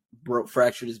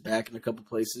fractured his back in a couple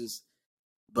places.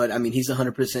 But, I mean, he's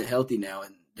 100% healthy now,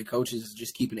 and the coach is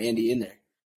just keeping Andy in there.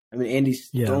 I mean, Andy's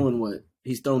throwing what?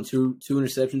 He's thrown two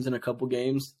interceptions in a couple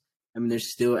games. I mean, they're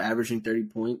still averaging 30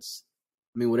 points.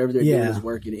 I mean, whatever they're doing is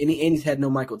working. And he's had no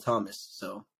Michael Thomas,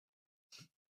 so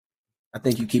I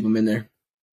think you keep him in there.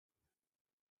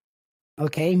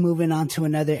 Okay, moving on to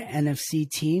another NFC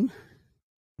team,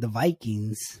 the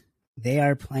Vikings. They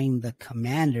are playing the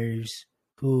Commanders,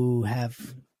 who have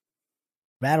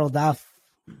rattled off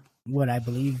what I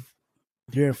believe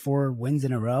 3 or 4 wins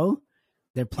in a row.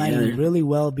 They're playing really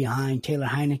well behind Taylor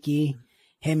Heineke.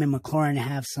 Him and McLaurin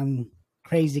have some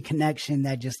crazy connection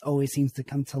that just always seems to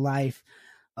come to life.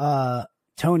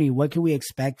 Tony, what can we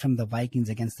expect from the Vikings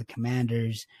against the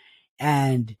Commanders?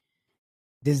 And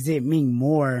does it mean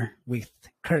more with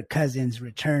Kirk Cousins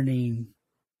returning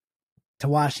to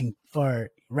Washington?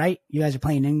 Right? You guys are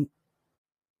playing in.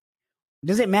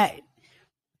 Does it matter?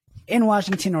 In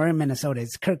Washington or in Minnesota,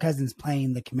 is Kirk Cousins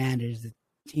playing the Commanders, the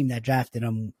team that drafted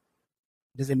him?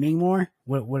 Does it mean more?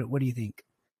 What do you think?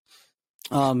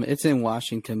 It's in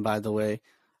Washington, by the way.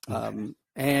 Okay.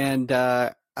 And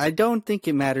I don't think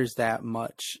it matters that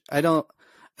much. I don't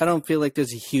feel like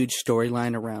there's a huge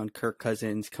storyline around Kirk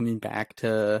Cousins coming back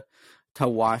to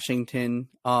Washington.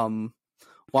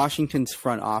 Washington's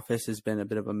front office has been a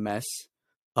bit of a mess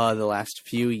the last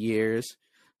few years.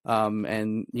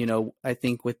 And, you know, I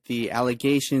think with the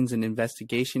allegations and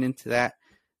investigation into that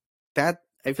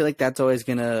I feel like that's always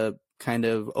going to kind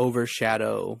of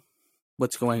overshadow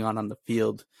what's going on the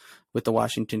field with the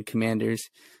Washington Commanders.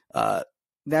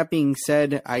 That being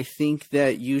said, I think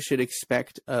that you should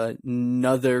expect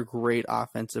another great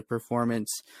offensive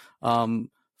performance from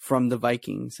the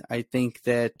Vikings. I think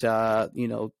that, you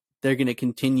know, they're going to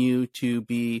continue to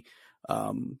be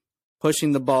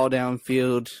pushing the ball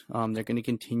downfield. They're going to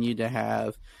continue to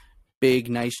have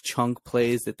big, nice chunk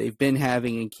plays that they've been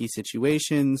having in key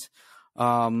situations.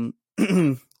 You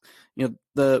know,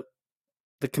 the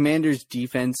Commanders'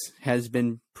 defense has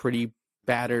been pretty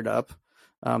battered up,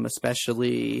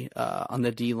 especially on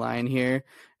the D line here,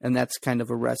 and that's kind of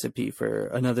a recipe for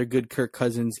another good Kirk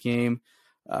Cousins game.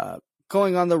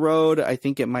 Going on the road, I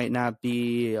think it might not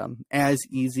be as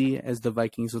easy as the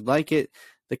Vikings would like it.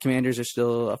 The Commanders are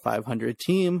still a 500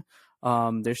 team.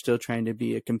 They're still trying to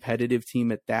be a competitive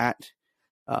team at that.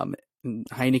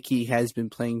 Heineke has been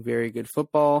playing very good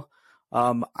football.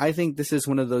 I think this is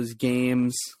one of those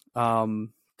games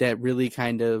that really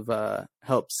kind of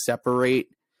helps separate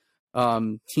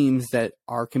teams that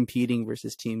are competing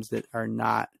versus teams that are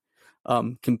not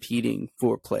competing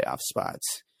for playoff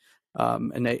spots.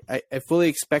 And I fully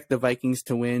expect the Vikings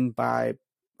to win by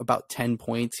about 10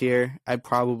 points here. I'd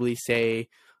probably say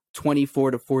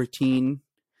 24-14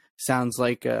 sounds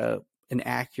like an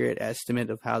accurate estimate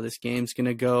of how this game's going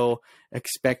to go.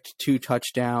 Expect 2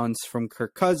 touchdowns from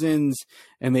Kirk Cousins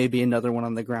and maybe another one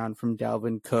on the ground from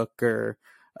Dalvin Cook or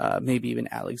maybe even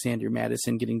Alexander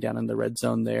Mattison getting down in the red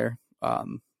zone there.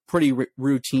 Pretty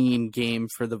routine game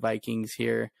for the Vikings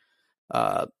here.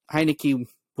 Heineke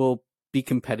will be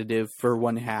competitive for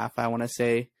one half, I want to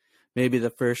say. Maybe the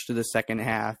first or the second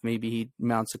half. Maybe he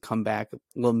mounts a comeback, a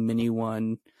little mini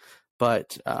one.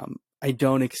 But I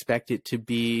don't expect it to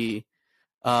be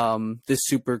this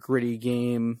super gritty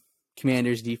game.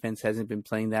 Commanders defense hasn't been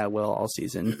playing that well all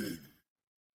season.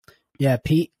 Yeah,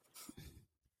 Pete?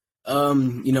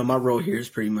 You know, my role here is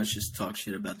pretty much just talk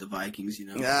shit about the Vikings, you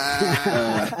know.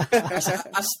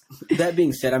 That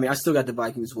being said, I mean, I still got the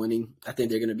Vikings winning. I think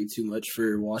they're going to be too much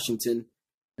for Washington.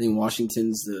 I think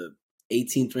Washington's the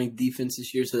 18th ranked defense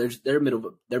this year, so they're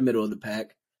middle of the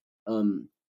pack.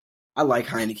 I like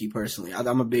Heineke personally.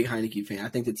 I'm a big Heineke fan. I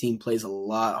think the team plays a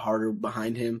lot harder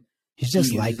behind him. He's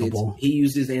just likable. He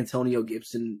uses Antonio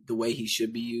Gibson the way he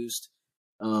should be used.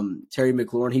 Terry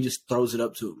McLaurin, he just throws it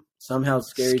up to him. Somehow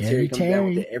Scary Terry comes down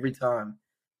with it every time.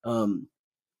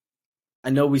 I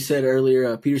know we said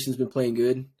earlier Peterson's been playing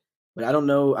good, but I don't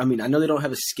know. I mean, I know they don't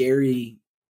have a scary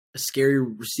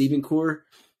receiving core,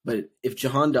 but if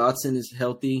Jahan Dotson is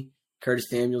healthy, Curtis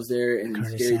Samuel's there, and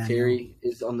Scary Terry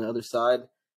is on the other side,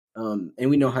 and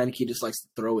we know Heineke just likes to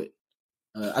throw it.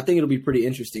 I think it'll be pretty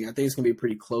interesting. I think it's going to be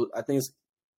pretty close. I wouldn't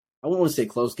want to say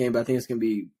close game, but I think it's going to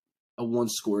be a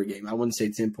one-score game. I wouldn't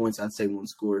say 10 points. I'd say one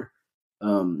score.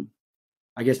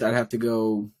 I guess I'd have to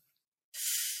go,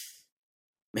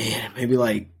 man, maybe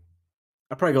I'd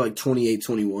probably go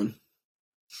 28-21.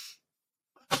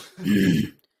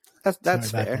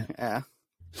 That's fair. Yeah.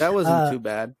 That wasn't too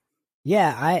bad.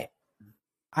 Yeah,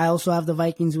 I also have the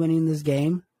Vikings winning this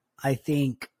game. I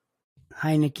think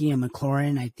Heineke and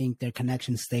McLaurin, I think their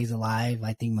connection stays alive.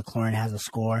 I think McLaurin has a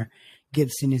score.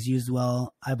 Gibson is used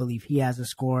well. I believe he has a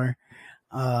score.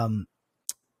 But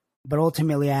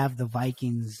ultimately, I have the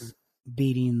Vikings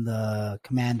beating the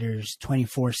Commanders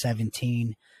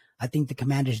 24-17. I think the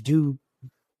Commanders do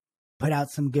put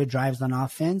out some good drives on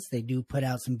offense. They do put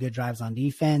out some good drives on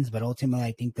defense, but ultimately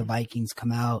I think the Vikings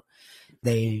come out.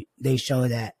 They show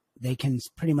that they can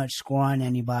pretty much score on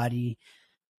anybody.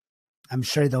 I'm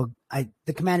sure the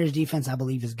Commanders defense, I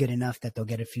believe, is good enough that they'll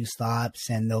get a few stops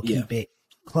and they'll keep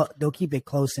it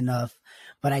close enough,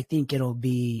 but I think it'll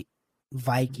be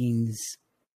Vikings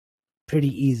pretty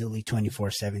easily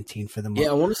 24-17 for the moment.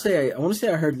 Yeah, I want to say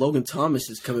I heard Logan Thomas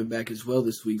is coming back as well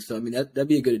this week. So I mean that'd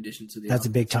be a good addition to the. That's a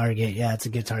big target. Yeah, it's a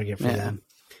good target for them.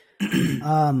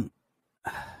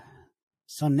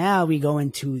 So now we go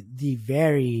into the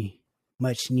very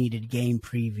much needed game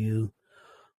preview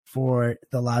for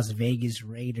the Las Vegas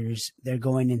Raiders. They're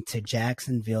going into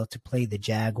Jacksonville to play the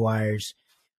Jaguars,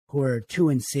 who are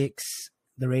 2-6.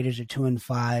 The Raiders are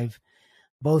 2-5.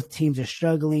 Both teams are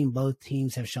struggling. Both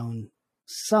teams have shown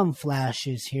some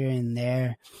flashes here and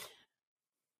there.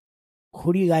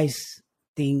 Who do you guys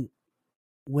think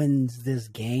wins this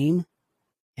game,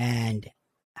 and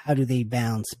how do they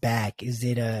bounce back? Is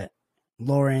it a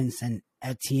Lawrence and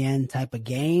Etienne type of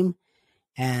game,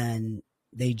 and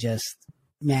they just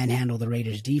manhandle the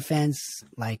Raiders defense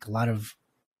like a lot of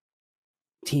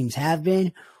teams have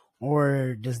been?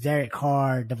 Or does Derek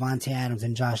Carr, Devontae Adams,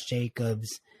 and Josh Jacobs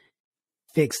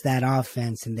fix that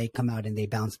offense and they come out and they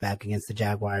bounce back against the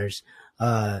Jaguars?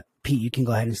 Pete, you can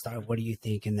go ahead and start. What do you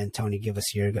think? And then Tony, give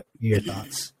us your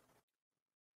thoughts.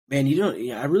 Man,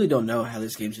 I really don't know how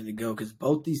this game's going to go, because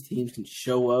both these teams can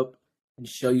show up and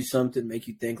show you something, make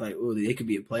you think like, oh, they could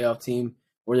be a playoff team,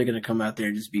 or they're going to come out there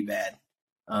and just be bad.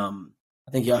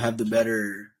 I think y'all have the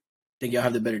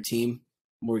better team,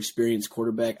 more experienced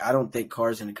quarterback. I don't think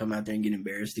Carr's going to come out there and get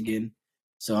embarrassed again.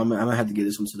 So I'm going to have to give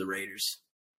this one to the Raiders.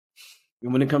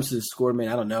 And when it comes to the score, man,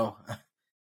 I don't know.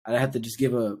 I'd have to just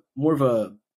give more of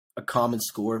a common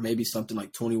score, maybe something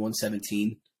like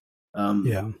 21-17.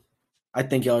 Yeah. I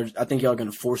think y'all are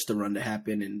going to force the run to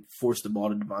happen and force the ball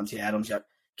to Devontae Adams. Y'all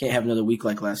can't have another week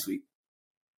like last week.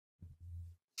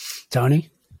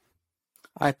 Tony?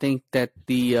 I think that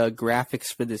the graphics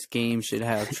for this game should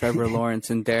have Trevor Lawrence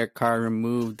and Derek Carr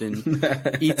removed and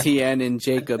Etienne and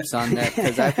Jacobs on that,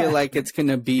 because I feel like it's going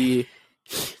to be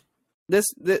this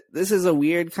is a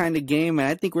weird kind of game, and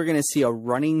I think we're going to see a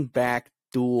running back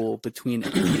duel between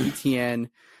Etienne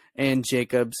and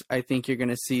Jacobs. I think you're going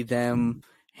to see them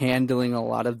handling a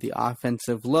lot of the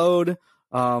offensive load.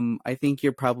 I think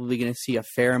you're probably going to see a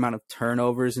fair amount of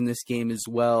turnovers in this game as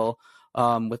well,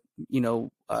 with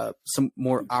some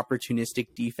more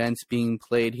opportunistic defense being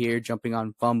played here, jumping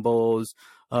on fumbles,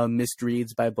 missed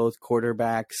reads by both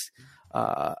quarterbacks.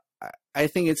 I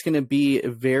think it's going to be a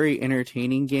very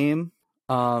entertaining game,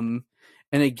 and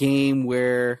a game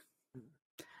where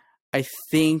I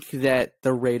think that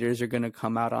the Raiders are going to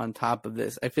come out on top of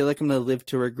this. I feel like I'm going to live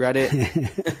to regret it.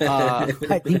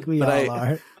 I think we all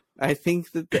are. I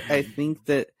think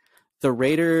that the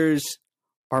Raiders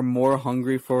are more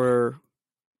hungry for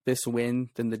this win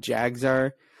than the Jags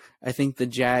are. I think the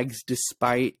Jags,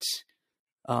 despite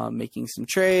making some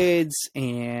trades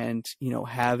and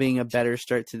having a better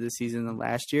start to the season than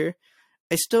last year,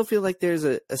 I still feel like there's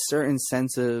a certain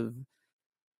sense of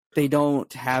they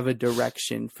don't have a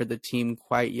direction for the team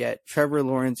quite yet. Trevor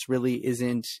Lawrence really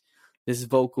isn't this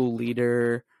vocal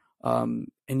leader, and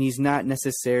he's not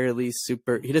necessarily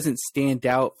he doesn't stand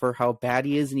out for how bad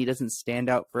he is, and he doesn't stand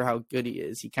out for how good he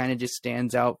is. He kind of just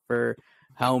stands out for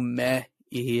how meh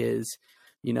he is,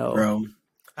 Bro,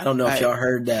 I don't know if y'all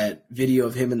heard that video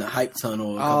of him in the hype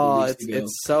tunnel a couple weeks ago.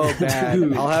 It's so bad.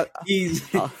 Dude,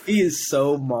 he is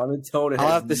so monotone. I'll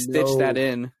have to stitch that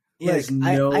in. He has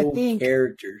no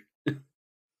character.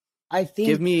 I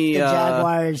think the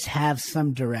Jaguars have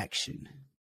some direction.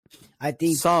 I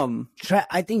think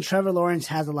I think Trevor Lawrence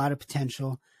has a lot of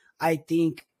potential. I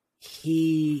think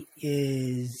he's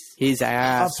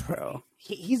ass, bro.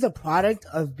 He's a product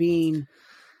of being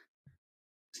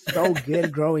so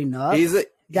good growing up. He's a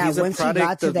once product he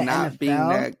got to of the not NFL, being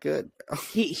that good.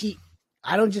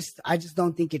 I just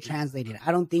don't think it translated.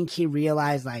 I don't think he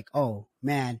realized like, oh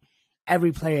man,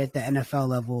 every player at the NFL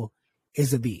level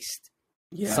is a beast.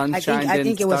 Yeah, I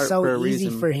think it was so easy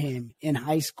for him in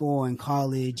high school and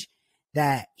college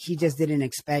that he just didn't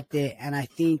expect it. And I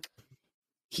think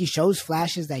he shows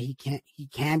flashes that he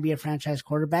can be a franchise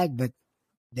quarterback, but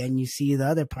then you see the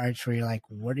other parts where you're like,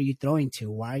 what are you throwing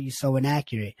to? Why are you so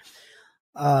inaccurate?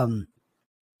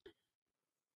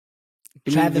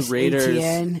 Travis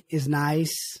Etienne is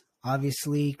nice.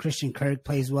 Obviously, Christian Kirk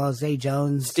plays well. Zay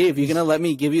Jones. Steve, you gonna let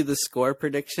me give you the score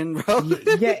prediction, bro?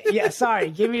 Yeah. Sorry,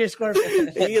 give me your score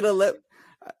prediction. You gonna let?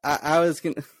 I was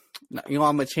gonna. I'm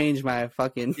gonna change my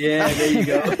fucking. Yeah, there you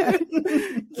go.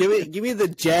 Give me the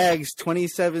Jags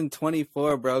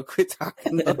 27-24, bro. Quit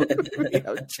talking over me.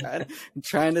 I'm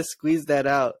trying to squeeze that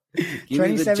out. Give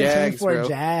me the Jags, bro.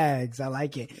 Jags. I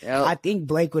like it. Yep. I think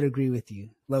Blake would agree with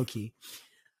you, low key.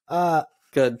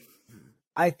 Good.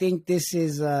 I think this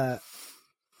is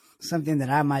something that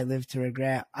I might live to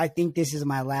regret. I think this is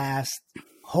my last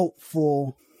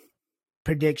hopeful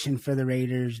prediction for the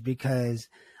Raiders because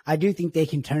I do think they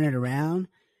can turn it around.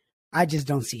 I just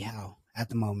don't see how at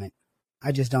the moment.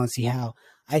 I just don't see how.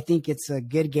 I think it's a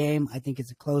good game. I think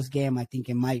it's a close game. I think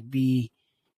it might be.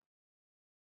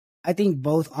 I think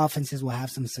both offenses will have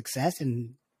some success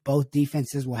and both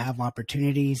defenses will have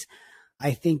opportunities.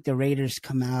 I think the Raiders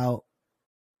come out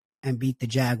and beat the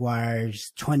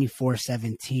Jaguars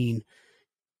 24-17.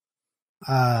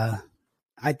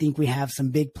 I think we have some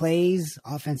big plays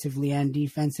offensively and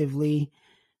defensively.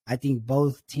 I think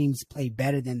both teams play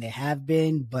better than they have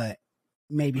been, but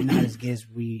maybe not as good as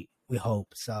we hope.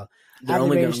 So they're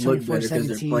only going to look better because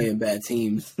they're playing bad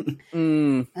teams.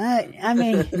 I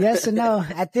mean, yes and no.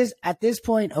 At this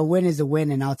point, a win is a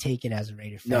win, and I'll take it as a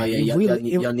Raider fan. No, yeah,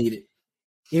 y'all need it.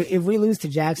 If we lose to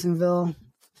Jacksonville,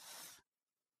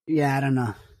 yeah, I don't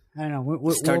know.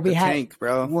 We'll be tank,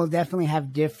 bro. We'll definitely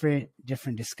have different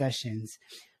discussions,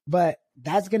 but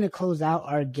that's gonna close out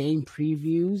our game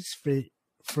previews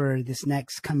for this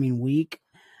next coming week.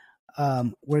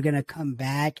 We're gonna come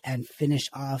back and finish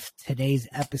off today's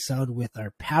episode with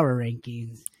our power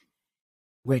rankings,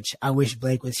 which I wish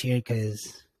Blake was here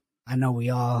because I know we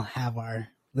all have our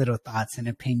little thoughts and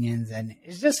opinions, and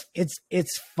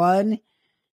it's fun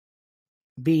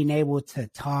being able to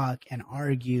talk and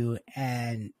argue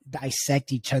and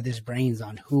dissect each other's brains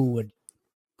on who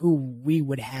we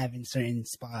would have in certain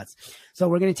spots. So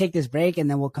we're going to take this break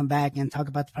and then we'll come back and talk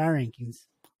about the power rankings.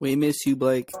 We miss you,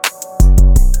 Blake.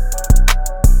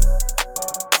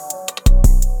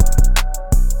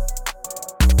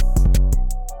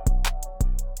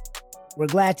 We're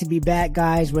glad to be back,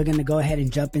 guys. We're going to go ahead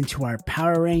and jump into our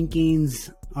power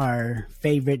rankings, our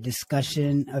favorite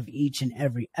discussion of each and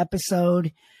every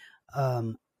episode.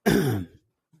 We're going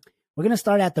to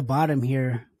start at the bottom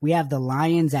here. We have the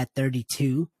Lions at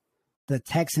 32, the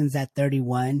Texans at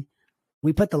 31.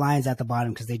 We put the Lions at the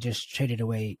bottom because they just traded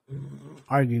away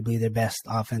arguably their best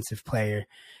offensive player.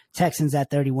 Texans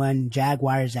at 31,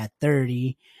 Jaguars at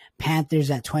 30, Panthers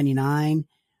at 29,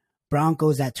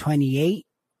 Broncos at 28,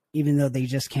 even though they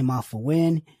just came off a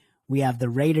win. We have the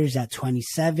Raiders at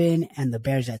 27 and the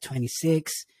Bears at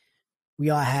 26. We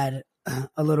all had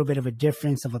a little bit of a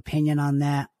difference of opinion on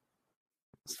that.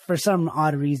 For some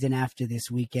odd reason, after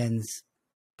this weekend's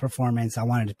performance, I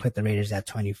wanted to put the Raiders at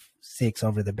 26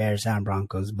 over the Bears and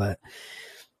Broncos, but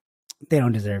they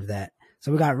don't deserve that.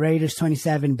 So we got Raiders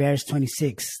 27, Bears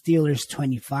 26, Steelers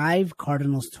 25,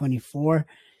 Cardinals 24,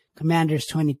 Commanders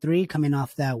 23, coming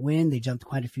off that win. They jumped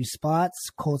quite a few spots.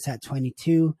 Colts at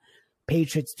 22,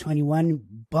 Patriots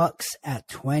 21, Bucks at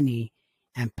 20,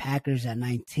 and Packers at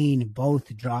 19,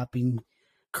 both dropping,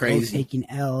 crazy, both taking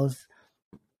L's.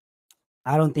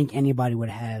 I don't think anybody would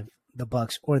have the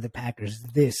Bucks or the Packers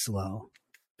this low.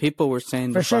 People were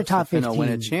saying for sure top 15 going to win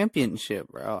a championship,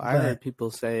 bro. I heard people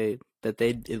say that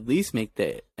they'd at least make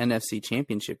the NFC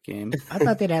Championship game. I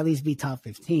thought they'd at least be top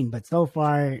 15, but so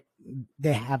far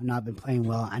they have not been playing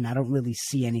well, and I don't really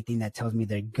see anything that tells me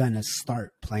they're gonna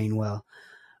start playing well.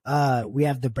 We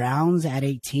have the Browns at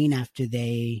 18 after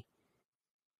they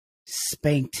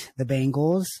spanked the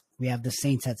Bengals. We have the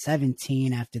Saints at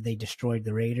 17 after they destroyed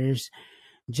the Raiders.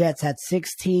 Jets at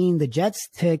 16. The Jets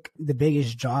took the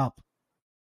biggest drop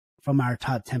from our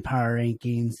top 10 power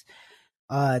rankings.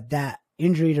 That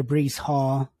injury to Breece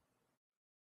Hall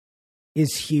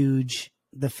is huge.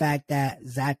 The fact that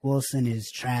Zach Wilson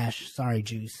is trash. Sorry,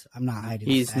 Juice. I'm not hiding.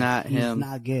 He's not him. He's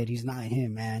not good. He's not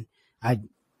him, man.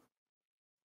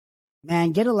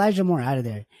 Man, get Elijah Moore out of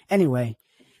there. Anyway,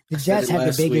 the Jets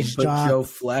had the biggest drop. Put Joe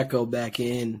Flacco back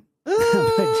in.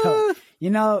 You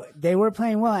know, they were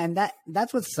playing well, and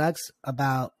that's what sucks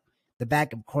about the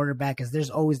backup quarterback is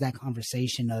there's always that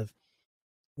conversation of,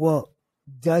 well,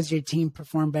 does your team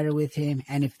perform better with him?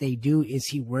 And if they do, is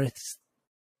he worth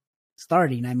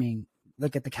starting? I mean,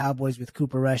 look at the Cowboys with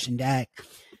Cooper Rush and Dak.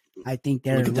 I think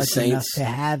they're lucky enough to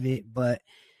have it, but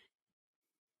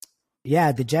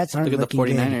Yeah, the Jets aren't Look at the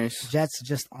looking 49ers. good. Jets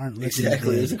just aren't looking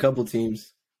Exactly. There's a good couple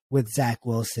teams. with Zach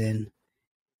Wilson.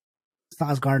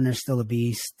 Sauce Gardner's still a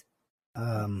beast.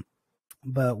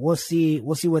 But we'll see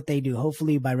what they do.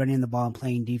 Hopefully by running the ball and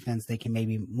playing defense, they can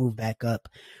maybe move back up.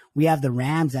 We have the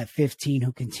Rams at 15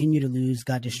 who continue to lose,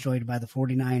 got destroyed by the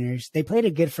 49ers. They played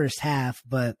a good first half,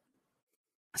 but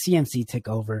CMC took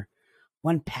over.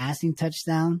 One passing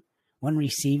touchdown, one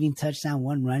receiving touchdown,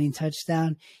 one running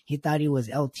touchdown. He thought he was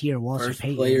LT or Walter First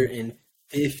Payton. player in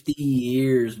 50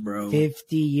 years, bro.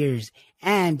 50 years.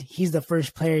 And he's the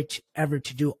first player ever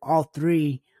to do all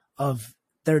three of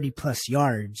 30-plus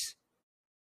yards.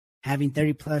 Having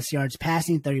 30-plus yards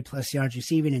passing, 30-plus yards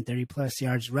receiving, and 30-plus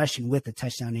yards rushing with a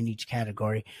touchdown in each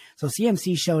category. So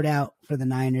CMC showed out for the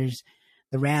Niners.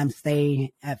 The Rams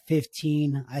stay at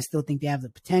 15. I still think they have the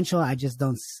potential. I just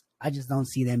don't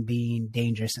see them being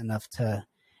dangerous enough to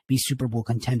be Super Bowl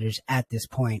contenders at this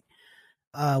point.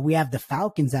 We have the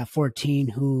Falcons at 14,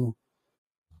 who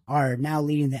are now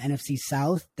leading the NFC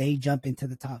South. They jump into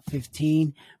the top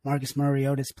 15. Marcus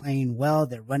Mariota's playing well.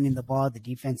 They're running the ball. The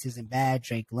defense isn't bad.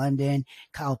 Drake London.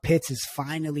 Kyle Pitts is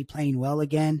finally playing well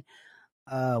again.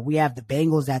 We have the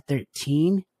Bengals at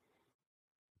 13.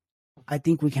 I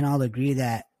think we can all agree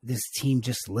that this team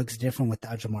just looks different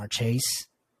without Jamar Chase.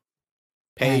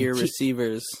 Pay And your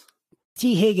receivers.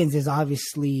 T. Higgins is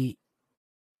obviously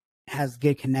has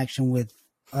good connection with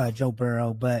Joe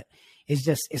Burrow, but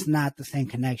it's not the same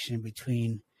connection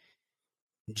between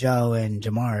Joe and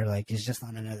Jamar. Like, it's just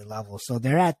on another level. So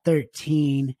they're at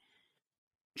 13.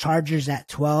 Chargers at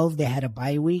 12. They had a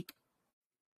bye week.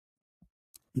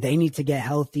 They need to get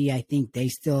healthy. I think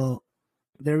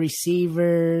their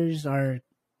receivers are –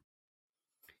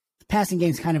 the passing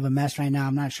game's kind of a mess right now.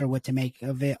 I'm not sure what to make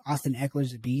of it. Austin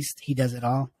Eckler's a beast. He does it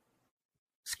all.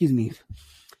 Excuse me.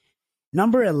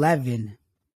 Number 11,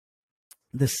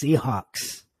 the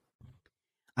Seahawks.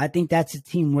 I think that's a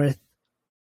team worth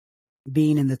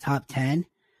being in the top 10.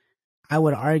 I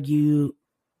would argue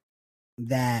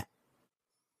that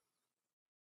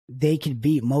they could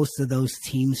beat most of those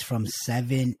teams from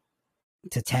 7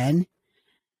 to 10.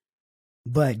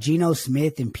 But Geno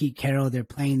Smith and Pete Carroll, they're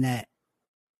playing well.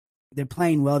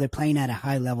 They're playing at a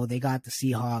high level. They got the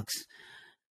Seahawks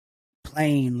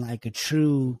playing like a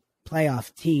true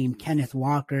playoff team. Kenneth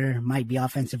Walker might be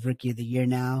Offensive Rookie of the Year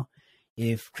now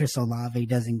if Chris Olave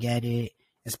doesn't get it,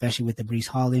 especially with the Breece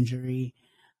Hall injury.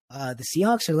 The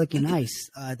Seahawks are looking nice.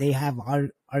 They have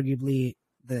arguably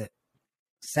the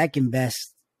second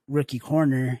best rookie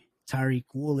corner, Tariq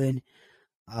Woolen.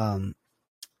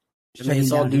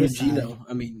 It's all due to Geno.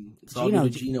 It's all due to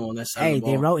Geno on that side of the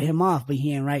ball. They wrote him off, but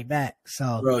he ain't right back.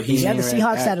 So Bro, he had the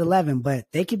Seahawks at 11, but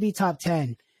they could be top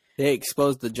 10. They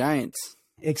exposed the Giants.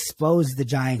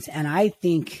 And I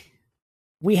think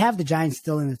we have the Giants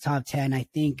still in the top 10. I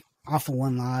think off of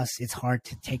one loss, it's hard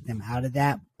to take them out of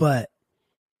that, but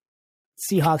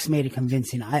Seahawks made it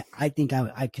convincing. I think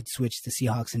I could switch to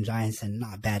Seahawks and Giants and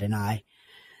not bat an eye.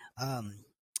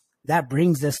 That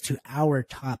brings us to our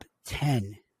top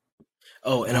 10.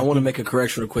 Oh, and I want to make a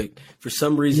correction real quick. For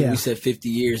some reason, we said 50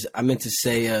 years. I meant to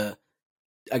say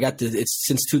it's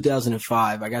since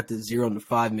 2005. I got the 0 and the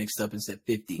 5 mixed up and said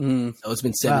 50. So it's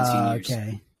been 17 years.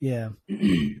 Okay, yeah.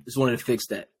 Just wanted to fix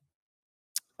that.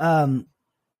 The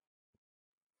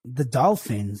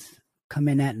Dolphins come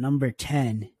in at number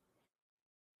 10.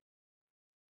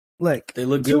 Look, they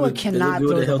look Tua good. cannot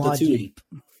throw the ball deep.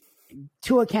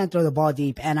 Tua can't throw the ball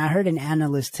deep. And I heard an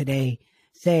analyst today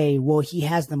say, well, he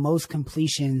has the most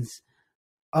completions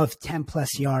of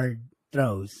 10-plus yard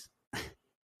throws.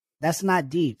 That's not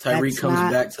deep. Tyreek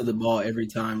comes back to the ball every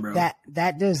time, bro.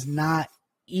 That does not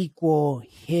equal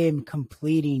him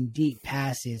completing deep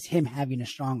passes, him having a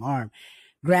strong arm.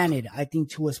 Granted, I think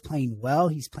Tua's playing well.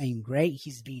 He's playing great.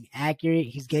 He's being accurate.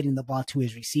 He's getting the ball to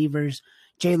his receivers.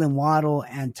 Jalen Waddle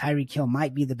and Tyreek Hill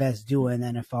might be the best duo in the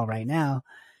NFL right now.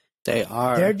 They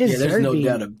are. They're deserving. There's no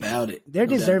doubt about it. They're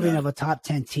deserving of a top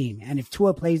 10 team. And if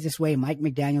Tua plays this way, Mike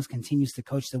McDaniels continues to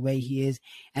coach the way he is,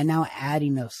 and now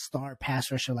adding a star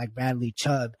pass rusher like Bradley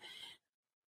Chubb,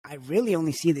 I really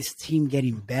only see this team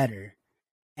getting better.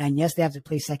 And yes, they have to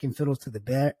play second fiddle to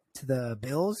the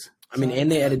Bills.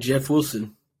 And they added Jeff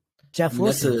Wilson. That's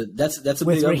a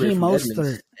big upgrade from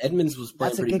Edmonds. Edmonds was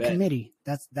playing pretty bad. That's a good committee.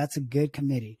 That's a good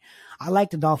committee. I like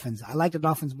the Dolphins. I like the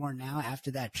Dolphins more now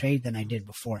after that trade than I did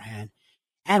beforehand,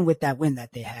 and with that win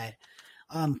that they had.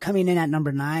 Coming in at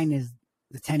number 9 is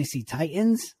the Tennessee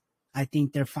Titans. I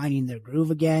think they're finding their groove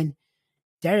again.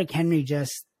 Derrick Henry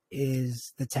just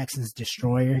is the Texans'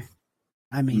 destroyer.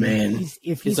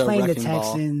 If he's playing the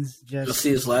Texans, just you'll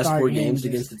see his last 4 games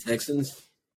against the Texans.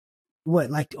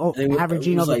 What, like think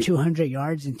averaging it was over like 200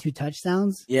 yards and 2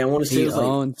 touchdowns? Yeah, I want to say He it was like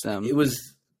owns them. it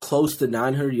was close to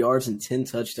 900 yards and 10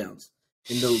 touchdowns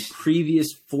in the previous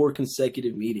 4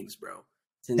 consecutive meetings, bro.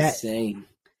 It's insane.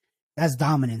 That's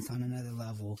dominance on another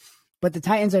level. But the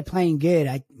Titans are playing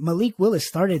good. Malik Willis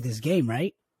started this game,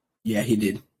 right? Yeah, he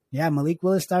did. Yeah, Malik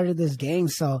Willis started this game.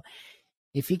 So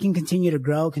if he can continue to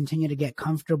grow, continue to get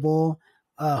comfortable,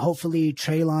 hopefully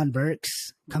Treylon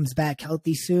Burks comes back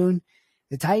healthy soon,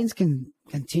 the Titans can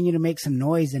continue to make some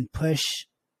noise and push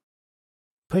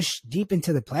deep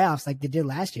into the playoffs like they did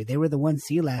last year. They were the 1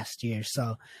 seed last year.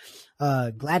 So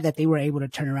glad that they were able to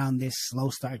turn around this slow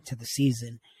start to the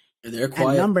season. They're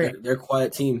quiet. They're a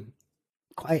quiet team.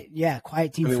 Quiet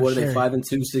team. I mean, what are they?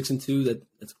 5-2, 6-2.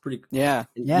 That's pretty. Yeah.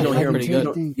 You don't hear them.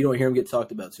 You don't hear them get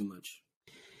talked about too much.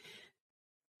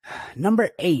 Number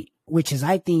 8, which is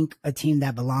I think a team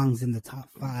that belongs in the top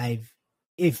 5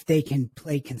 if they can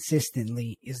play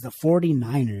consistently, is the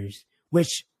 49ers,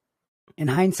 which in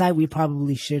hindsight we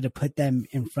probably should have put them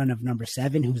in front of number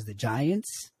 7, who's the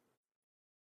Giants.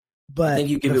 But I think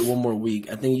you give it one more week.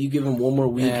 I think you give them one more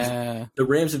week. Yeah. The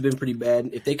Rams have been pretty bad.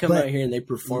 If they come out here and they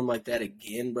perform like that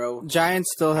again, bro.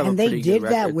 Giants still have and a pretty good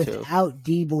record, they did that without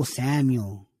Deebo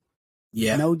Samuel.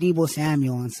 Yeah. No Deebo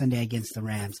Samuel on Sunday against the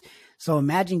Rams. So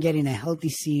imagine getting a healthy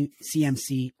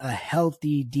CMC, a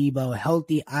healthy Deebo, a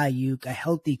healthy Ayuk, a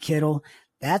healthy Kittle.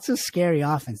 That's a scary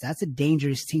offense. That's a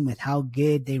dangerous team with how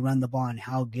good they run the ball and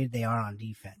how good they are on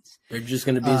defense. They're just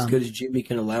going to be as good as Jimmy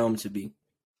can allow them to be.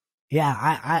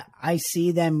 Yeah, I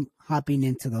see them hopping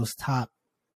into those top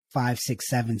 5, 6,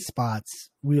 7 spots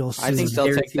real soon. I think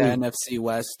they'll take the NFC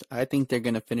West. I think they're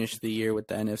going to finish the year with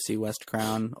the NFC West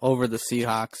crown over the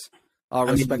Seahawks. All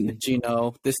respect to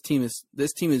Geno. This team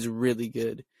is really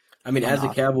good. I mean, as a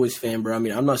Cowboys fan, bro, I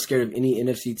mean, I'm not scared of any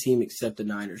NFC team except the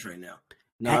Niners right now.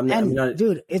 No, I'm not.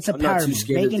 Dude, it's a power move.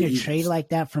 Making a trade like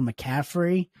that from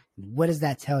McCaffrey, what does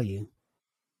that tell you?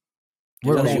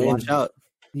 Watch out.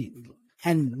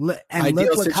 And look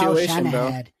what Kyle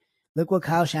Shanahan had. Look what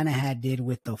Kyle Shanahan did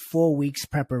with the 4 weeks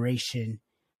preparation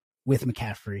with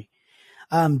McCaffrey.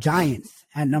 Giants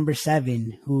at number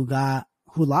 7, who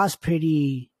lost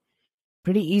pretty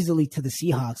easily to the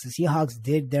Seahawks. The Seahawks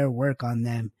did their work on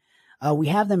them. We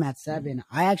have them at 7.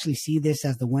 I actually see this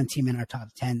as the one team in our top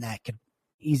 10 that could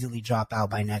easily drop out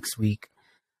by next week.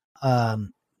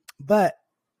 But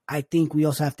I think we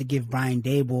also have to give Brian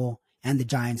Daboll and the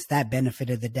Giants that benefit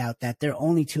of the doubt that their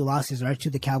only 2 losses are to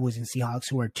the Cowboys and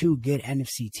Seahawks, who are 2 good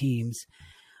NFC teams.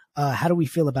 How do we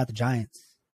feel about the Giants?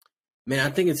 Man, I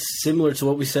think it's similar to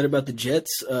what we said about the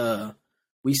Jets.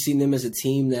 We've seen them as a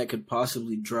team that could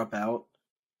possibly drop out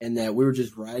and that we were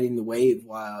just riding the wave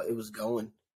while it was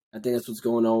going. I think that's what's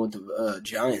going on with the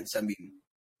Giants. I mean,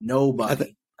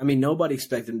 nobody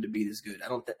expected them to be this good.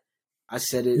 I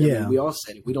said it. Yeah. I mean, we all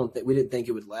said it. We didn't think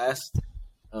it would last.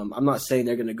 I'm not saying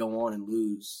they're going to go on and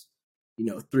lose,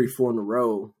 3-4 in a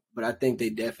row, but I think they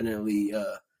definitely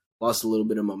lost a little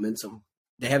bit of momentum.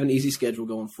 They have an easy schedule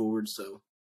going forward, so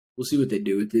we'll see what they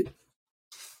do with it.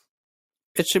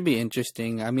 It should be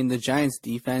interesting. I mean, the Giants'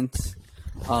 defense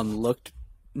looked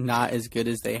not as good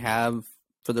as they have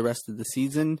for the rest of the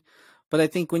season, but I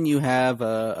think when you have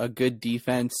a good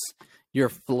defense, your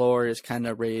floor is kind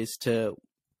of raised to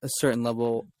a certain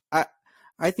level.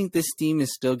 I think this team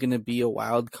is still going to be a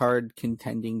wild card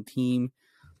contending team.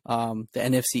 The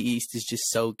NFC East is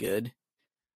just so good.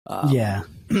 Yeah.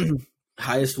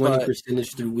 Highest winning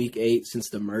percentage through week 8 since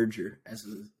the merger as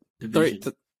a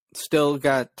division. Still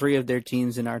got 3 of their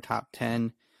teams in our top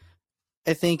 10.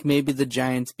 I think maybe the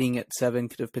Giants being at 7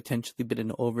 could have potentially been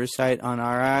an oversight on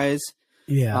our eyes.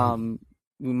 Yeah.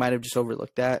 We might have just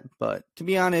overlooked that. But to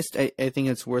be honest, I think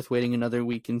it's worth waiting another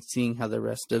week and seeing how the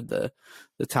rest of the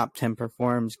top 10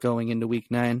 performs going into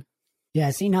week 9. Yeah,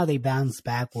 seeing how they bounce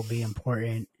back will be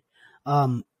important.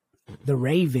 The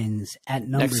Ravens at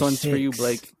number 6. Next one's for you,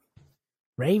 Blake.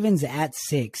 Ravens at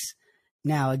 6.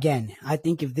 Now, again, I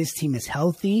think if this team is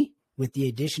healthy with the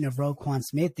addition of Roquan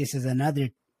Smith, this is another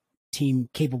team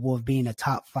capable of being a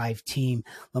top 5 team.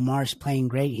 Lamar's playing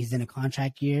great. He's in a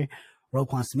contract year.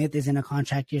 Roquan Smith is in a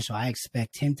contract year, so I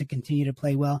expect him to continue to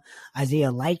play well.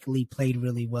 Isaiah Likely played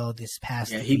really well this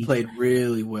past week. Yeah, he played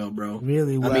really well, bro.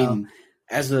 Really well. I mean,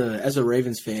 as a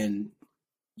Ravens fan,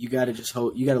 you got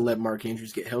to let Mark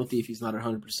Andrews get healthy if he's not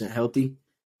 100% healthy,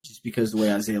 just because of the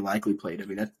way Isaiah Likely played. I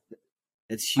mean,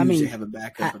 that's huge to have a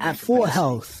backup. At full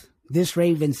health, this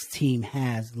Ravens team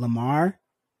has Lamar,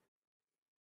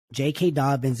 J.K.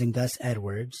 Dobbins, and Gus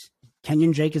Edwards.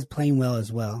 Kenyon Drake is playing well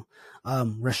as well.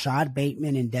 Rashad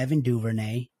Bateman and Devin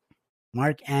Duvernay,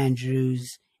 Mark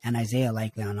Andrews, and Isaiah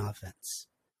Likely on offense.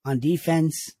 On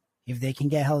defense, if they can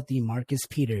get healthy, Marcus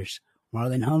Peters,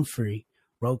 Marlon Humphrey,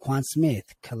 Roquan Smith,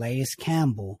 Calais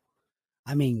Campbell.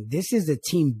 I mean, this is a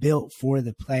team built for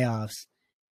the playoffs,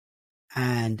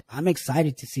 and I'm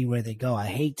excited to see where they go. I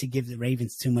hate to give the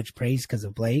Ravens too much praise because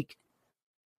of Blake,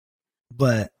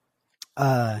 but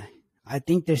I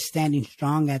think they're standing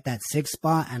strong at that 6th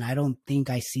spot, and I don't think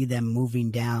I see them moving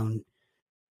down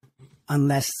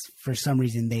unless for some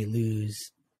reason they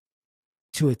lose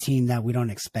to a team that we don't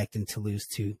expect them to lose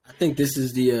to. I think this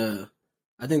is the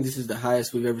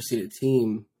highest we've ever seen a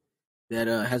team that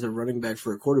has a running back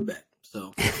for a quarterback.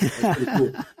 So that's pretty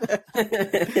cool.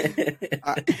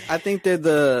 I think they're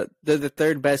the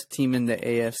 3rd best team in the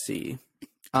AFC.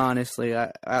 Honestly,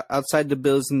 outside the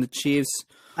Bills and the Chiefs,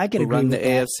 I can who agree run with the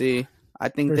that. AFC. I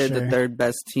think For they're sure. the 3rd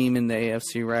best team in the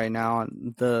AFC right now.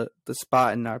 And the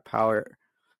spot in our power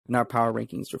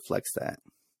rankings reflects that.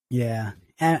 Yeah.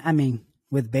 And I mean,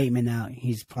 with Bateman out,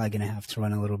 he's probably going to have to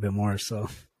run a little bit more. So,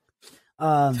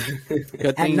 Good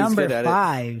at thing he's number good at it.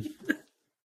 5,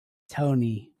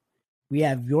 Tony, we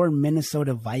have your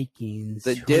Minnesota Vikings.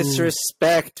 The who-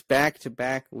 disrespect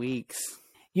back-to-back weeks.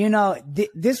 You know,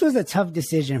 this was a tough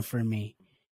decision for me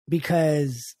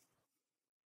because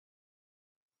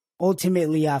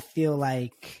ultimately I feel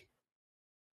like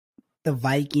the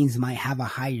Vikings might have a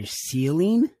higher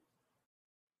ceiling,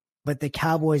 but the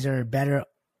Cowboys are a better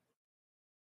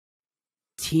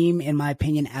team, in my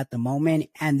opinion, at the moment,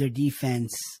 and their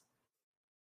defense,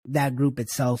 that group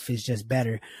itself is just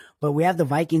better. But we have the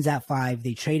Vikings at 5.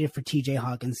 They traded for TJ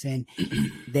Hawkinson.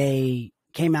 They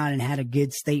came out and had a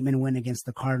good statement win against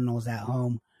the Cardinals at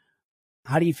home.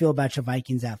 How do you feel about your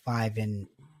Vikings at 5 and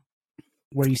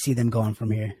where you see them going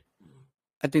from here?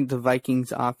 I think the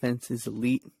Vikings offense is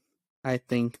elite. I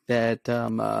think that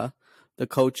the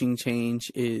coaching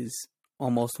change is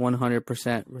almost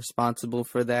 100% responsible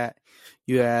for that.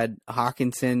 You add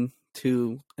Hawkinson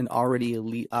to an already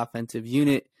elite offensive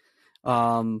unit.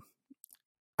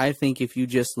 I think if you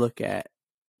just look at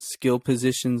skill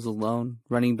positions alone,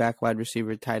 running back, wide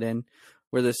receiver, tight end,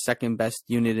 we're the 2nd best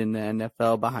unit in the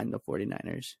NFL behind the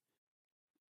 49ers.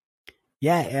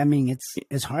 Yeah, I mean,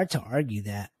 it's hard to argue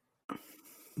that.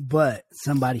 But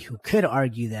somebody who could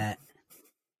argue that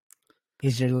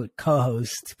is your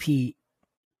co-host, Pete,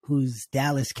 whose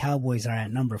Dallas Cowboys are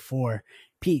at number 4.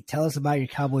 Pete, tell us about your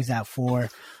Cowboys at 4.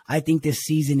 I think this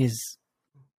season is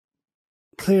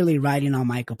clearly riding on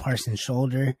Micah Parsons'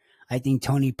 shoulder. I think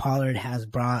Tony Pollard has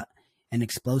brought an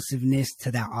explosiveness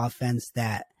to that offense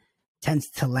that tends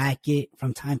to lack it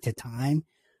from time to time.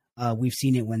 We've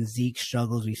seen it when Zeke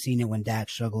struggles. We've seen it when Dak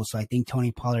struggles. So I think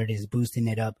Tony Pollard is boosting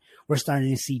it up. We're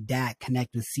starting to see Dak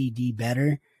connect with CD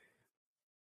better.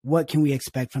 What can we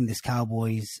expect from this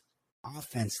Cowboys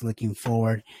offense looking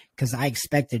forward? Because I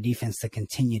expect their defense to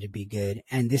continue to be good.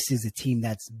 And this is a team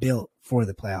that's built for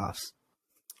the playoffs.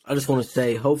 I just want to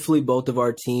say, hopefully both of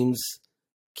our teams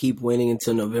keep winning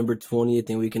until November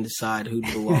 20th, and we can decide who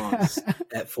belongs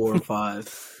at 4 and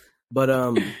 5. But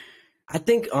I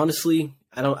think, honestly,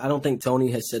 I don't think Tony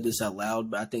has said this out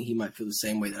loud, but I think he might feel the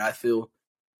same way that I feel.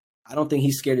 I don't think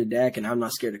he's scared of Dak, and I'm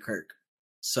not scared of Kirk.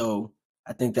 So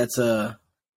I think that's a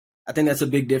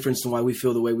big difference in why we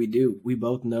feel the way we do. We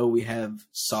both know we have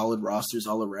solid rosters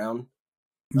all around.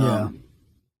 Yeah.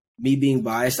 Me being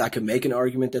biased, I could make an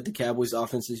argument that the Cowboys'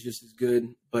 offense is just as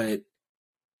good, but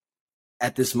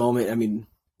at this moment, I mean,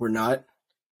 we're not.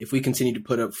 If we continue to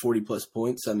put up 40-plus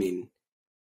points, I mean,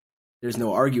 there's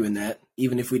no arguing that.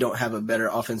 Even if we don't have a better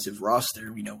offensive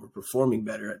roster, we know we're performing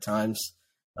better at times.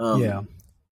 Yeah.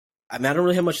 I mean, I don't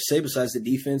really have much to say besides the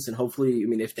defense, and hopefully, I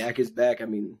mean, if Dak is back, I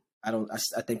mean, I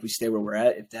think we stay where we're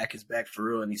at if Dak is back for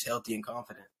real and he's healthy and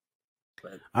confident.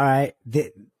 But All right.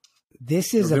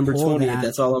 This is November a poll 20th,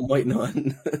 that's all I'm waiting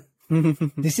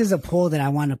on. This is a poll that I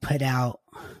want to put out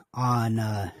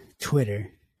on Twitter,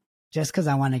 just because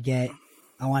I want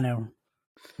to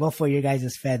ruffle your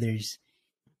guys' feathers.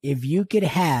 If you could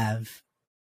have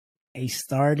a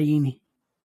starting,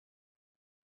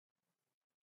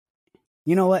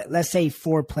 you know what? Let's say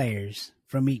 4 players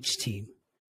from each team.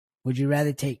 Would you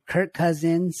rather take Kirk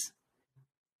Cousins,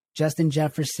 Justin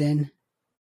Jefferson,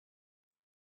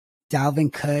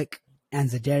 Dalvin Cook, and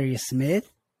Zadarius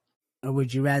Smith? Or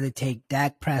would you rather take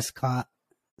Dak Prescott,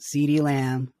 CeeDee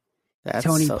Lamb, That's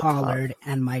Tony so Pollard,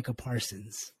 tough. and Micah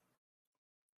Parsons?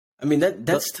 I mean,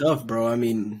 that's tough, bro. I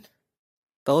mean,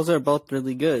 Those are both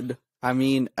really good. I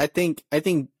mean, I think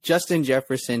Justin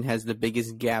Jefferson has the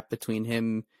biggest gap between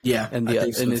him yeah, and I the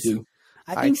think so and his, too.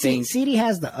 I think think- CeeDee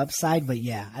has the upside, but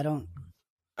yeah, I don't.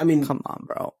 I mean, Come on,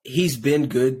 bro. he's been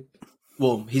good.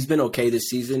 Well, he's been okay this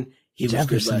season. he was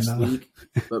good Jefferson, last though. week.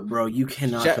 But bro, you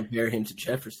cannot compare him to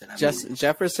Jefferson. I mean,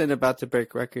 Jefferson about to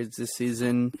break records this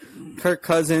season. Kirk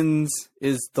Cousins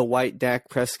is the white Dak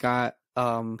Prescott.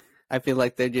 I feel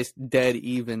like they're just dead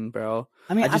even, bro.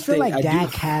 I mean, I just feel think- like I do-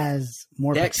 Dak has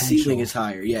more Dak's potential. ceiling is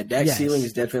higher. Yeah, Dak's Yes. ceiling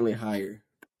is definitely higher.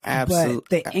 Absolutely.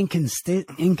 But the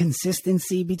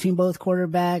inconsistency between both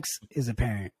quarterbacks is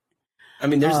apparent. I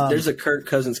mean, there's a Kirk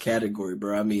Cousins category,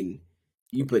 bro. I mean,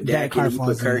 you put Derek Dak in Carr it, you put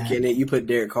falls in Kirk that. in it, you put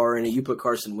Derek Carr in it, you put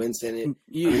Carson Wentz in it.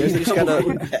 You, I mean, there's you a just couple gotta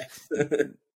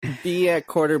quarterbacks. be at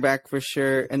quarterback for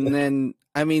sure. And then,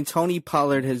 I mean, Tony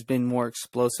Pollard has been more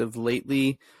explosive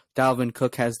lately. Dalvin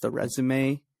Cook has the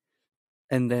resume.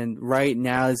 And then right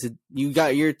now, you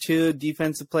got your 2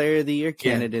 defensive player of the year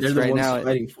candidates they're the right ones now.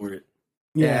 fighting for it.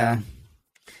 Yeah.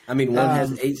 I mean, one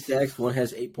has Um, 8 sacks, one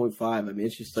has 8.5. I mean,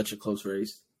 it's just such a close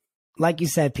race. Like you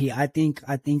said, Pete, I think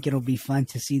it'll be fun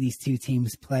to see these two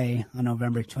teams play on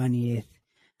November 20th.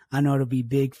 I know it'll be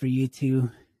big for you two.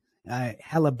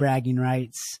 Hella bragging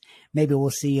rights. Maybe we'll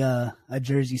see a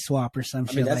jersey swap or some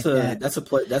I mean, shit like that. that's a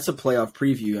playoff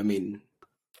preview. I mean,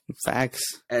 Facts.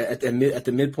 at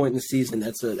the midpoint in the season,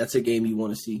 that's a game you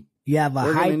want to see. You have a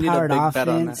We're gonna need a high-powered big bet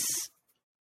on that. offense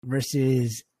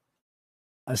versus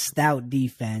a stout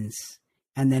defense,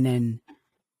 and then in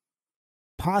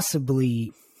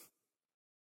possibly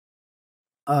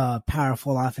a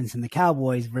powerful offense in the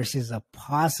Cowboys versus a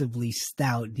possibly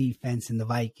stout defense in the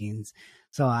Vikings.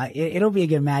 So it'll be a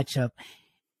good matchup.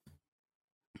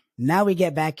 Now we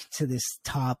get back to this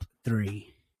top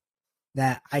 3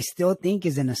 that I still think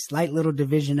is in a slight little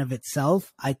division of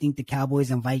itself. I think the Cowboys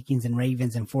and Vikings and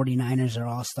Ravens and 49ers are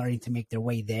all starting to make their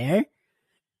way there.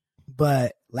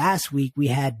 But last week we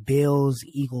had Bills,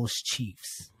 Eagles,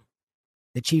 Chiefs.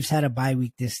 The Chiefs had a bye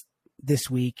week this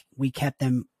week. We kept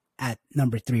them at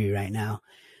number 3 right now.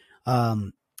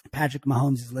 Patrick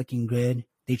Mahomes is looking good.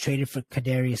 They traded for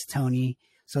Kadarius Toney,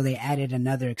 so they added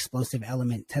another explosive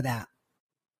element to that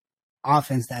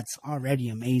offense that's already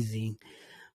amazing.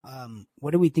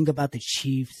 What do we think about the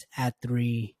Chiefs at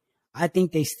 3? I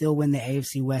think they still win the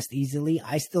AFC West easily.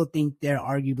 I still think they're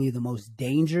arguably the most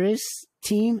dangerous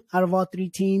team out of all 3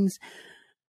 teams.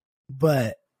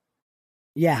 But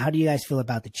yeah, how do you guys feel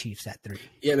about the Chiefs at 3?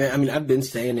 Yeah, man. I mean, I've been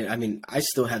saying it. I mean, I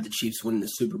still have the Chiefs winning the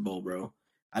Super Bowl, bro.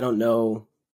 I don't know.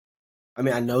 I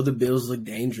mean, I know the Bills look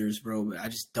dangerous, bro, but I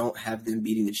just don't have them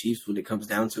beating the Chiefs when it comes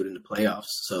down to it in the playoffs.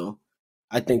 So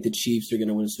I think the Chiefs are going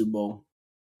to win the Super Bowl.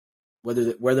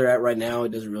 Where they're at right now,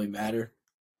 it doesn't really matter.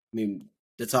 I mean,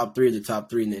 the top 3 are the top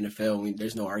 3 in the NFL. I mean,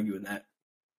 there's no arguing that.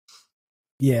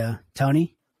 Yeah.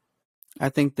 Tony? I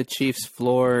think the Chiefs'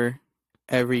 floor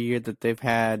every year that they've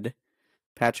had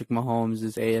Patrick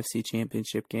Mahomes' AFC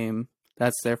Championship game.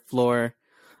 That's their floor.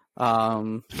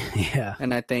 Yeah.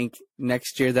 And I think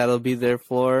next year that'll be their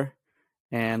floor,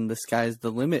 and the sky's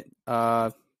the limit.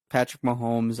 Patrick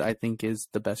Mahomes, I think, is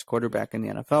the best quarterback in the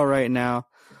NFL right now.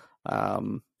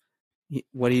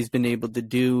 What he's been able to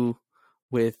do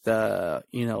with the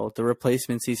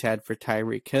replacements he's had for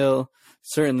Tyreek Hill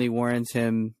certainly warrants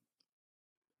him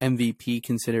MVP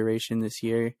consideration this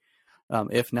year,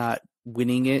 if not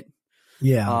winning it.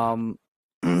 Yeah.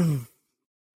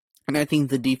 And I think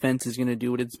the defense is going to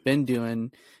do what it's been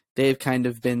doing. They've kind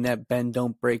of been that bend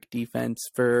don't break defense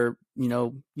for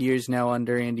years now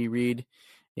under Andy Reid,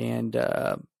 and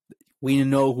we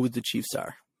know who the Chiefs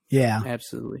are. Yeah.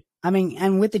 Absolutely. I mean,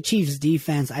 and with the Chiefs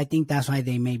defense, I think that's why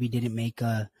they maybe didn't make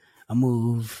a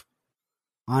move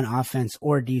on offense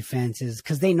or defense, is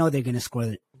because they know they're going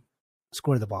to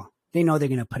score the ball. They know they're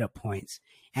going to put up points,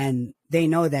 and they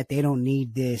know that they don't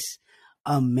need this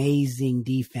amazing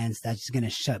defense that's going to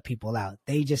shut people out.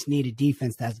 They just need a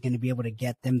defense that's going to be able to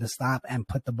get them to stop and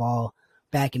put the ball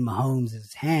back in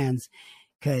Mahomes' hands,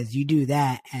 because you do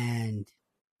that, and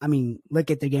I mean, look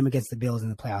at their game against the Bills in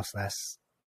the playoffs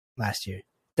last year.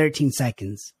 13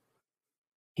 seconds.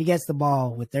 He gets the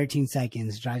ball with 13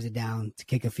 seconds, drives it down to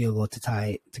kick a field goal to tie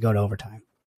it, to go to overtime.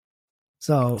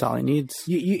 So That's all he needs.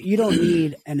 you don't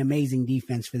need an amazing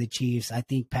defense for the Chiefs. I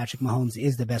think Patrick Mahomes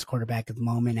is the best quarterback at the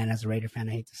moment, and as a Raider fan,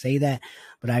 I hate to say that,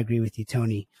 but I agree with you,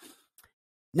 Tony.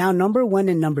 Now, number 1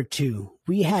 and number 2.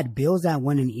 We had Bills at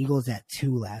 1 and Eagles at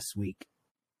 2 last week.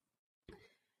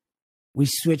 We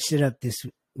switched it up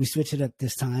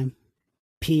this time.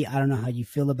 Pete, I don't know how you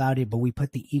feel about it, but we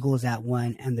put the Eagles at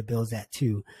 1 and the Bills at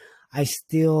 2. I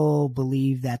still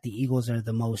believe that the Eagles are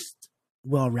the most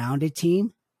well-rounded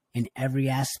team in every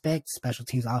aspect, special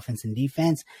teams, offense, and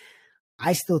defense.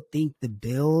 I still think the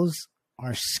Bills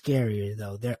are scarier,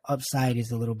 though. Their upside is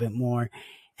a little bit more,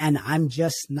 and I'm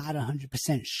just not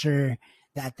 100% sure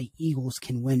that the Eagles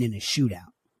can win in a shootout.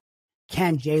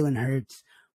 Can Jalen Hurts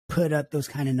put up those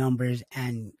kind of numbers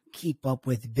and keep up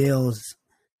with Bills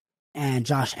and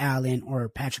Josh Allen or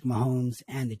Patrick Mahomes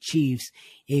and the Chiefs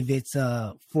if it's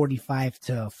a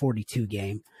 45-42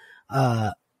 game.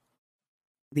 The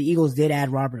Eagles did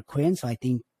add Robert Quinn, so I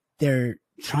think they're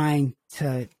trying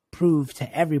to prove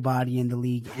to everybody in the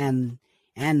league and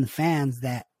the fans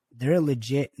that they're a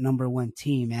legit number one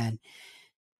team. And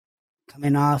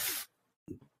coming off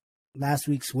last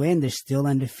week's win, they're still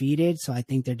undefeated, so I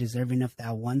think they're deserving of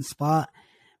that one spot.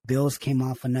 Bills came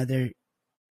off another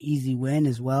easy win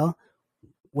as well.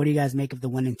 What do you guys make of the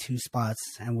 1 and 2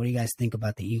 spots, and what do you guys think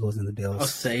about the Eagles and the Bills?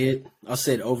 I'll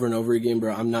say it over and over again,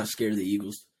 bro. I'm not scared of the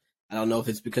Eagles. I don't know if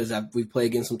it's because we play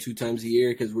against them 2 times a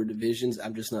year because we're divisions.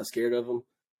 I'm just not scared of them.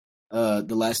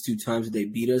 The last 2 times that they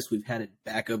beat us, we've had a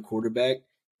backup quarterback,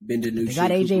 Ben DiNucci. They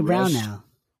got A.J. Brown now.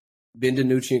 Ben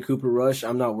DiNucci and Cooper Rush.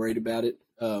 I'm not worried about it.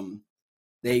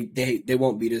 They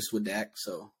won't beat us with Dak,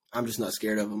 so I'm just not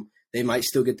scared of them. They might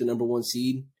still get the number 1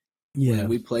 seed. Yeah, when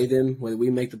we play them, when we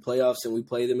make the playoffs and we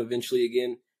play them eventually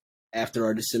again after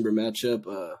our December matchup,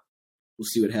 we'll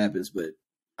see what happens. But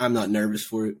I'm not nervous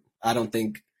for it. I don't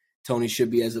think Tony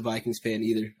should be as a Vikings fan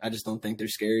either. I just don't think they're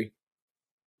scary.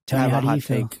 Tony, how do you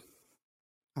feel?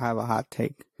 I have a hot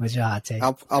take. What's your hot take?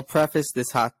 I'll preface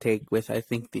this hot take with I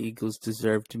think the Eagles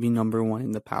deserve to be number 1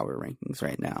 in the power rankings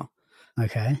right now.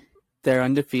 Okay. They're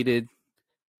undefeated.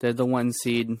 They're the 1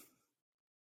 seed.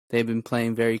 They've been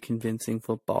playing very convincing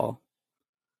football.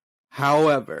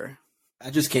 However, I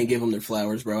just can't give them their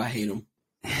flowers, bro. I hate them.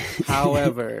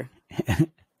 However,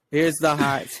 here's the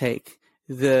hot take.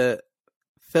 The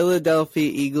Philadelphia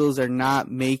Eagles are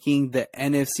not making the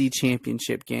NFC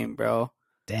Championship game, bro.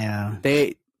 Damn.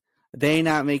 They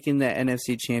not making the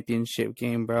NFC Championship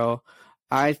game, bro.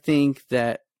 I think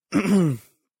that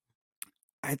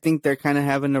I think they're kind of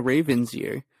having a Ravens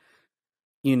year.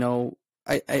 You know,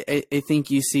 I think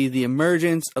you see the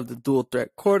emergence of the dual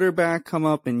threat quarterback come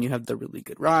up, and you have the really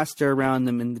good roster around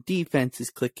them, and the defense is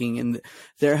clicking, and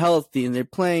they're healthy, and they're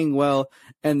playing well,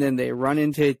 and then they run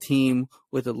into a team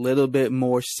with a little bit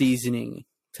more seasoning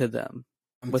to them.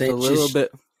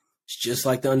 It's just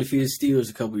like the undefeated Steelers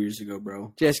a couple years ago,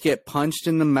 bro. Just get punched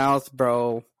in the mouth,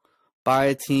 bro, by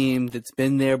a team that's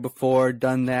been there before,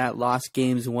 done that, lost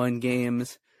games, won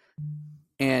games.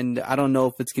 And I don't know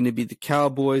if it's going to be the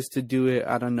Cowboys to do it.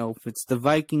 I don't know if it's the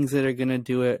Vikings that are going to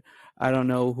do it. I don't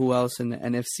know who else in the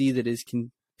NFC that is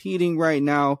competing right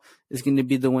now is going to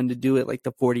be the one to do it, like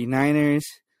the 49ers.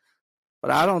 But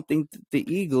I don't think that the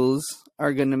Eagles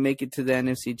are going to make it to the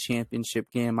NFC Championship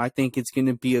game. I think it's going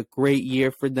to be a great year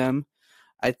for them.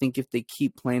 I think if they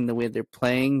keep playing the way they're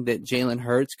playing, that Jalen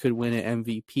Hurts could win an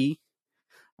MVP.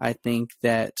 I think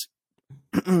that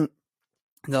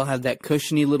they'll have that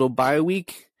cushiony little bye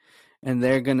week, and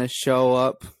they're going to show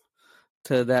up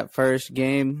to that first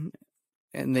game,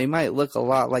 and they might look a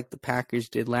lot like the Packers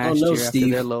did last year after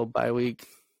their little bye week.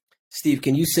 Steve,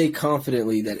 can you say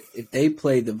confidently that if they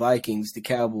play the Vikings, the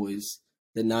Cowboys,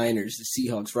 the Niners, the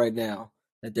Seahawks right now,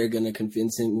 that they're going to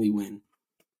convincingly win?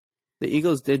 The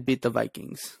Eagles did beat the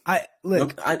Vikings. I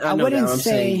wouldn't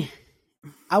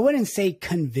say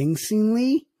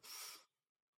convincingly,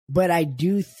 but I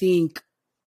do think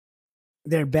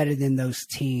they're better than those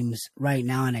teams right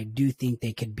now, and I do think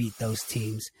they could beat those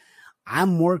teams. I'm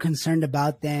more concerned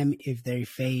about them if they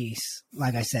face,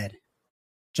 like I said,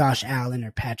 Josh Allen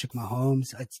or Patrick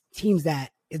Mahomes. It's teams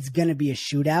that it's going to be a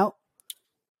shootout,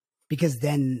 because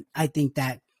then I think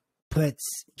that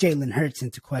puts Jalen Hurts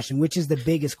into question, which is the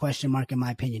biggest question mark in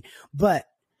my opinion. But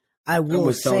I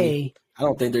will say, I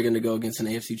don't think they're going to go against an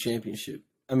AFC championship.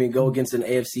 I mean, go against an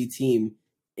AFC team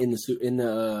in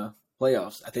the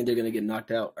playoffs. I think they're going to get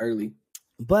knocked out early.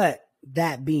 But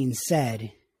that being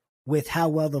said, with how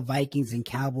well the Vikings and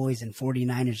Cowboys and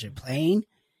 49ers are playing,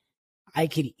 I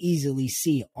could easily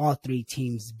see all 3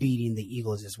 teams beating the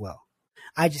Eagles as well.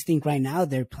 I just think right now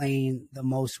they're playing the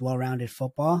most well-rounded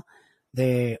football.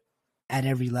 They're at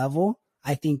every level.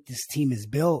 I think this team is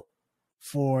built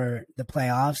for the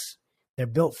playoffs. They're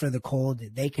built for the cold.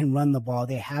 They can run the ball.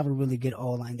 They have a really good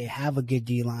O-line. They have a good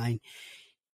D-line.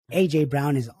 A.J.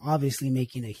 Brown is obviously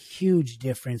making a huge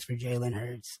difference for Jalen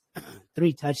Hurts.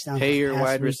 3 touchdowns. Pay your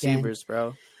wide receivers,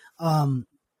 bro.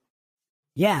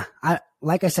 Yeah,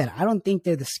 like I said, I don't think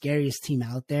they're the scariest team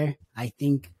out there. I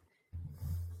think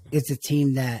it's a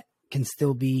team that can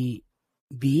still be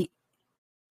beat,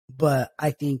 but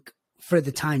I think for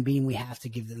the time being, we have to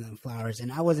give them flowers.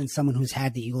 And I wasn't someone who's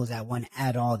had the Eagles at 1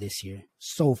 at all this year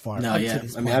so far. No, yeah.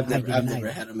 I mean, I've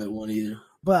never had them at 1 either.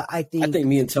 But I think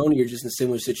me and Tony are just in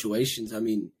similar situations. I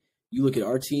mean, you look at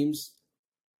our teams.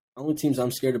 Only teams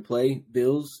I'm scared to play: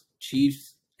 Bills,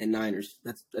 Chiefs, and Niners.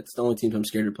 That's the only teams I'm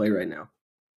scared to play right now.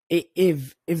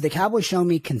 If the Cowboys show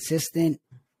me consistent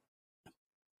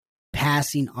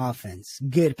passing offense,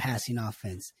 good passing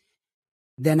offense,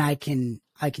 then I can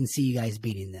see you guys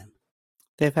beating them.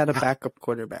 They've had a backup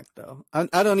quarterback though.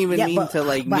 I don't even mean to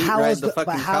like meat ride the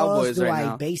fucking Cowboys right now. How else do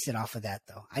I base it off of that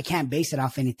though? I can't base it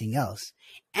off anything else.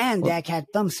 And Dak had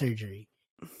thumb surgery.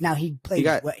 Now he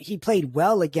played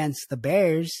well against the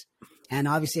Bears, and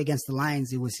obviously against the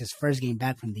Lions, it was his first game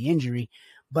back from the injury.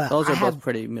 But those are both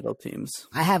pretty middle teams.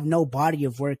 I have no body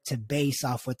of work to base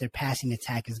off what their passing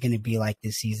attack is going to be like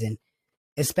this season,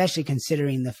 especially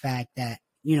considering the fact that,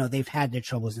 you know, they've had their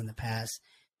troubles in the past.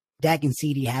 Dak and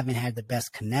CD haven't had the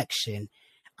best connection.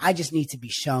 I just need to be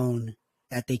shown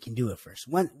that they can do it first.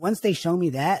 Once they show me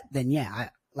that, then yeah,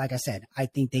 like I said, I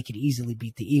think they could easily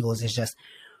beat the Eagles. It's just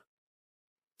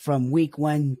from week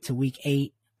 1 to week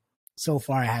 8, so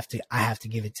far I have to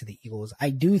give it to the Eagles.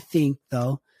 I do think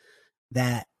though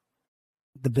that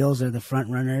the Bills are the front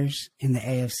runners in the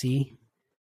AFC.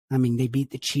 I mean, they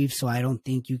beat the Chiefs, so I don't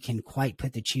think you can quite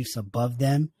put the Chiefs above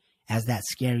them as that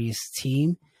scariest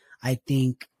team. I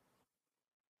think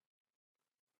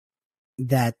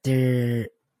that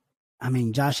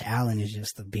Josh Allen is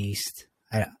just a beast.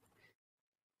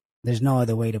 There's no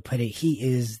other way to put it. He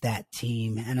is that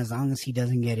team, and as long as he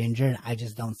doesn't get injured, I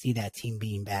just don't see that team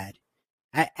being bad.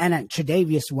 And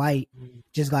Tre'Davious White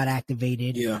just got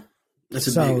activated. Yeah.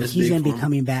 He's going to be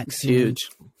coming back soon. Huge.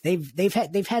 They've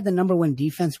had the number 1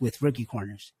 defense with rookie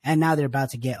corners, and now they're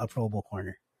about to get a Pro Bowl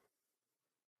corner.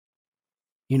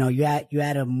 You know, you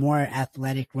add a more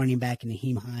athletic running back in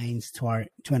Naheem Hines to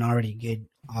an already good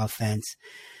offense.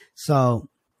 So,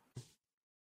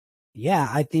 yeah,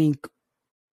 I think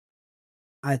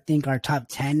our top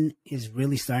 10 is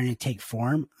really starting to take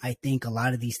form. I think a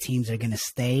lot of these teams are going to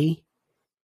stay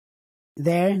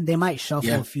there. They might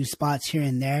shuffle a few spots here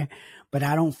and there, but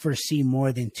I don't foresee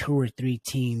more than 2 or 3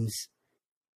 teams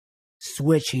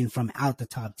switching from out the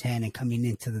top 10 and coming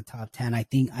into the top 10. I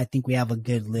think we have a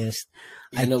good list.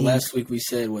 I know last week we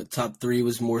said top 3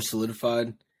 was more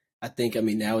solidified.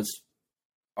 Now it's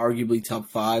arguably top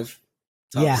 5,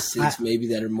 top 6 maybe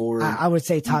that are more. I would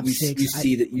say top 6. You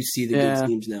see the good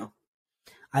teams now.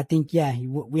 I think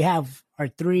we have our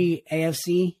 3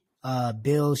 AFC,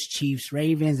 Bills, Chiefs,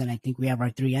 Ravens, and I think we have our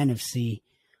 3 NFC,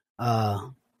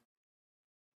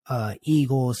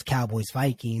 Eagles, Cowboys,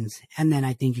 Vikings, and then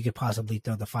I think you could possibly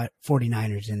throw the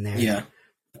 49ers in there. Yeah,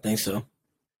 I think so.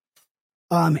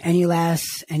 Any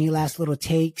last little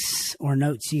takes or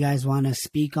notes you guys want to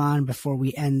speak on before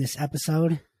we end this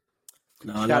episode?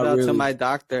 No, Shout out to my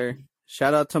doctor.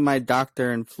 Shout out to my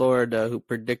doctor in Florida who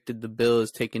predicted the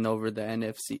Bills taking over the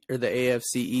NFC or the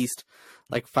AFC East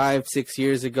like 5-6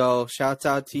 years ago. Shouts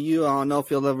out to you. I don't know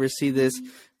if you'll ever see this,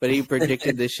 but he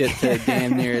predicted this shit to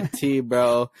damn near a T,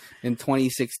 bro. In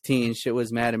 2016, shit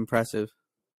was mad impressive.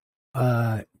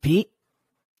 Pete?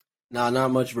 Nah,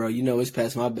 not much, bro. You know it's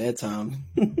past my bedtime.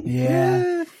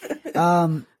 Yeah.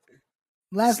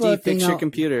 Last little thing. Fix your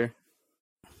computer.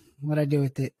 What'd I do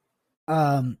with it?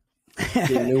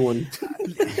 Get a new one.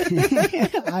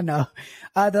 I know.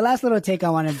 The last little take I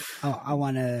want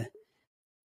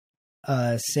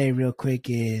to say real quick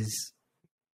is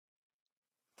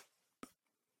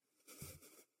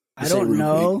I don't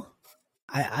know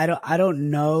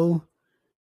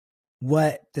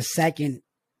what the second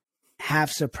half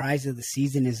surprise of the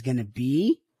season is going to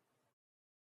be.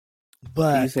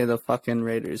 But you say the fucking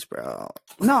Raiders, bro.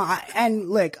 No, and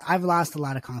look, I've lost a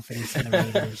lot of confidence in the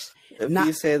Raiders.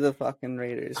 You say the fucking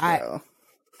Raiders, bro.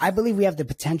 I believe we have the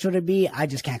potential to be. I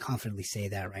just can't confidently say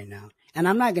that right now. And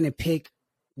I'm not going to pick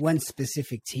one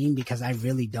specific team because I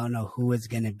really don't know who it's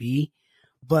going to be.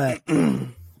 But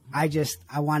I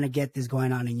want to get this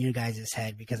going on in your guys'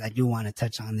 head because I do want to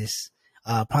touch on this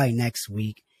probably next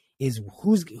week. Is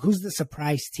who's the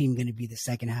surprise team going to be the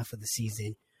second half of the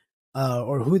season?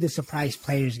 Or who the surprise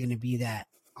player is going to be that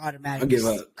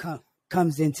automatically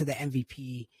comes into the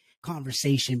MVP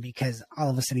conversation because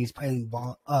all of a sudden he's playing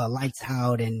ball, lights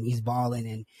out and he's balling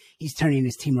and he's turning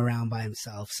his team around by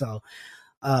himself. So,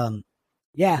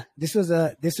 this was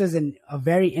a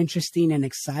very interesting and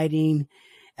exciting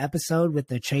episode with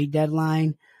the trade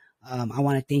deadline. I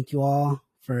want to thank you all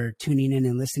for tuning in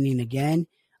and listening again.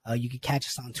 You can catch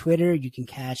us on Twitter. You can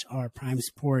catch our Prime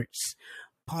Sports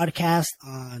podcast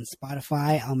on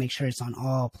Spotify. I'll make sure it's on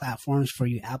all platforms for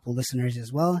you Apple listeners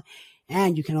as well.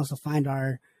 And you can also find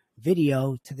our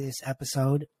video to this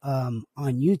episode on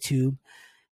YouTube.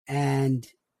 And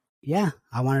yeah,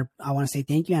 I want to say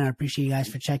thank you and I appreciate you guys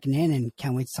for checking in and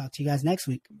can't wait to talk to you guys next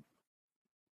week.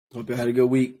 Hope you had a good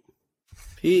week.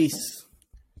 Peace.